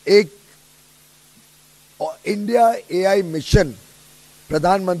एक इंडिया एआई मिशन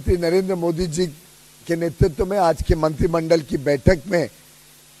प्रधानमंत्री नरेंद्र मोदी जी के नेतृत्व में आज के मंत्रिमंडल की बैठक में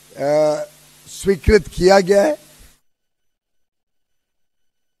स्वीकृत किया गया है।